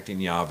protecting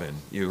Yavin.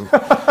 You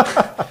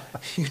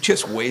you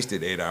just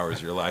wasted 8 hours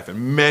of your life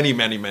and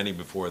many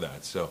before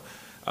that. So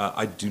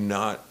I do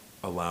not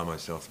allow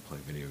myself to play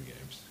video games.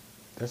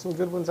 There's some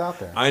good ones out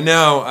there. I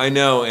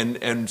know,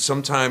 and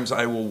sometimes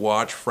I will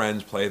watch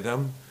friends play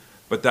them,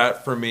 but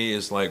that for me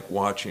is like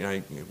watching.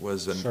 I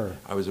was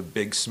a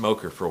big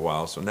smoker for a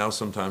while, so now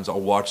sometimes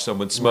I'll watch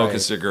someone smoke a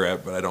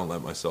cigarette, but I don't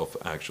let myself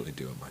actually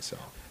do it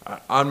myself.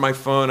 On my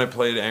phone, I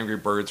played Angry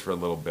Birds for a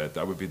little bit.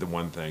 That would be the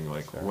one thing.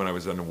 Like when I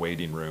was in a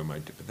waiting room,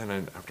 but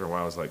then after a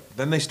while, I was like,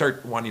 then they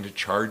start wanting to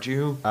charge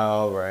you.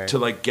 Oh, right. To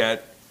like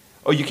get.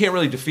 Oh, you can't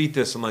really defeat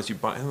this unless you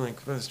buy. I'm like,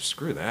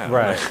 screw that.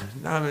 Right.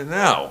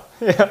 No.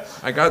 Yeah.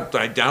 I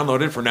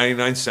downloaded it for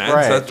 99 cents.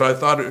 Right. That's what I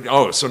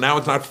thought. So now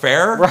it's not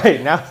fair?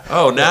 Right. Now.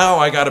 Oh, now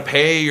I got to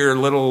pay your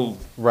little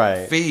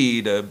Right.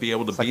 fee to be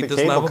able to beat like the this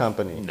cable level?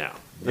 company. No.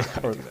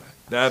 Not gonna do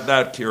that.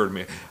 That cured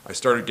me. I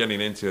started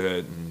getting into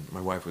it, and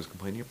my wife was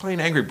complaining, you're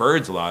playing Angry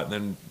Birds a lot. And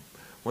then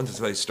once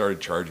they started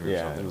charging me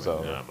something, it was I'm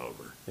over. I'm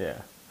over. Yeah.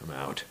 I'm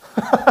out.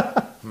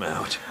 I'm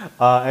out.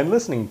 And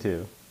listening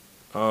to.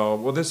 Oh,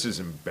 well, this is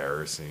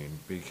embarrassing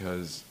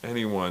because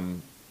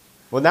anyone...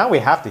 Well, now we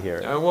have to hear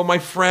it. Well, my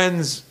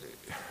friends,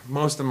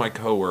 most of my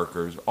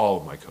coworkers, all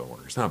of my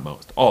coworkers, not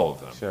most, all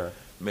of them,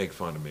 make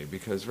fun of me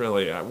because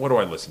really, what do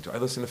I listen to? I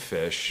listen to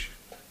Fish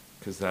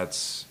because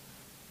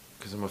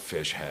I'm a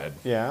Fish head.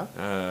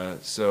 Yeah.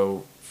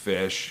 So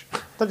Fish. I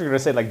thought you were going to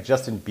say like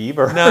Justin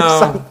Bieber or No,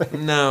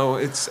 something.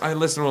 no. I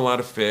listen to a lot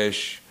of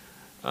Fish,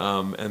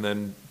 and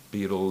then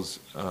Beatles.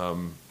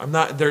 I'm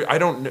not there. I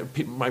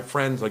don't. My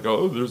friends like,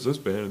 oh, there's this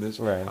band and this.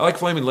 Right. I like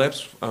Flaming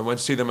Lips. I went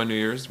to see them on New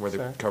Year's where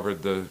they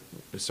covered the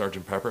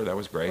Sgt. Pepper. That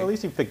was great. Well, at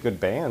least you pick good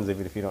bands,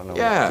 even if you don't know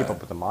keep up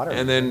with the modern.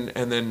 And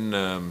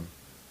then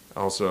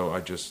also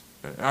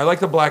I like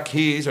the Black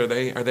Keys. Are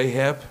they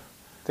hip?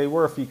 They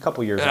were a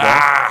couple years ago.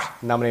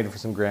 Nominated for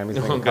some Grammys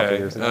a couple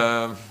years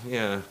ago.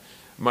 Yeah.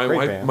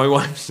 Band. My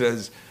wife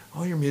says,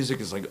 all your music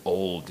is like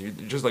old. You're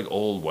just like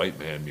old white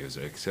man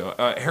music. So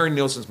Harry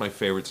Nilsson's my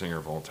favorite singer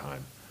of all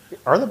time.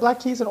 Are the Black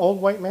Keys an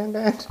old white man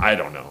band? I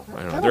don't know.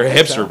 They're a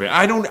hipster band.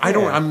 I don't.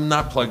 Yeah. I'm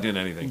not plugged in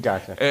anything.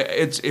 Gotcha.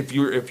 It's if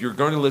you're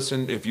going to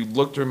listen, if you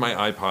look through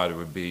my iPod, it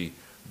would be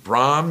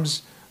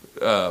Brahms,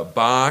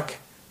 Bach,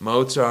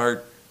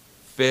 Mozart,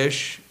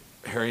 Fish,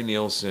 Harry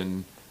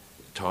Nilsson,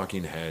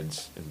 Talking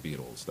Heads, and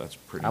Beatles. That's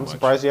pretty much. I'm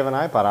surprised you have an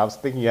iPod. I was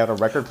thinking you had a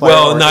record player.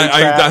 Well, or no,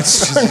 you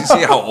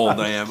see how old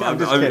I am. I'm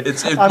just kidding.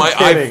 It's I'm my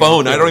kidding.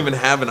 iPhone. I don't even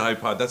have an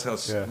iPod. That's how.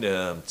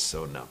 Yeah. I'm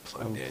so not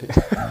plugged in.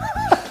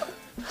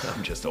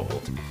 I'm just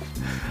old.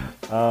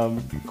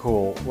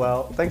 Cool.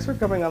 Well, thanks for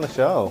coming on the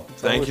show.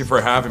 Thank you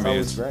for having me.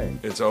 It's great.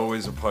 It's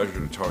always a pleasure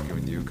to talking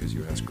with you because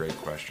you ask great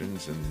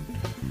questions and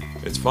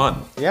it's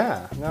fun.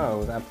 Yeah, no, it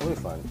was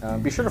absolutely fun.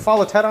 Be sure to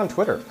follow Ted on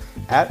Twitter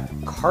at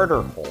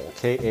Carterhole,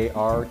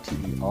 Karterhol.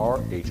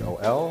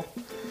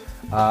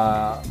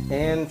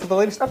 And for the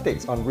latest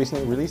updates on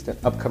recently released and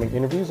upcoming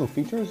interviews and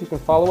features, you can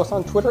follow us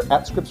on Twitter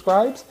at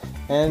ScriptScribes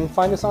and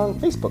find us on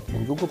Facebook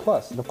and Google+,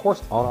 and of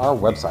course on our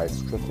website,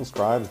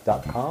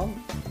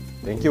 scriptandscribes.com.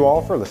 Thank you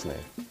all for listening.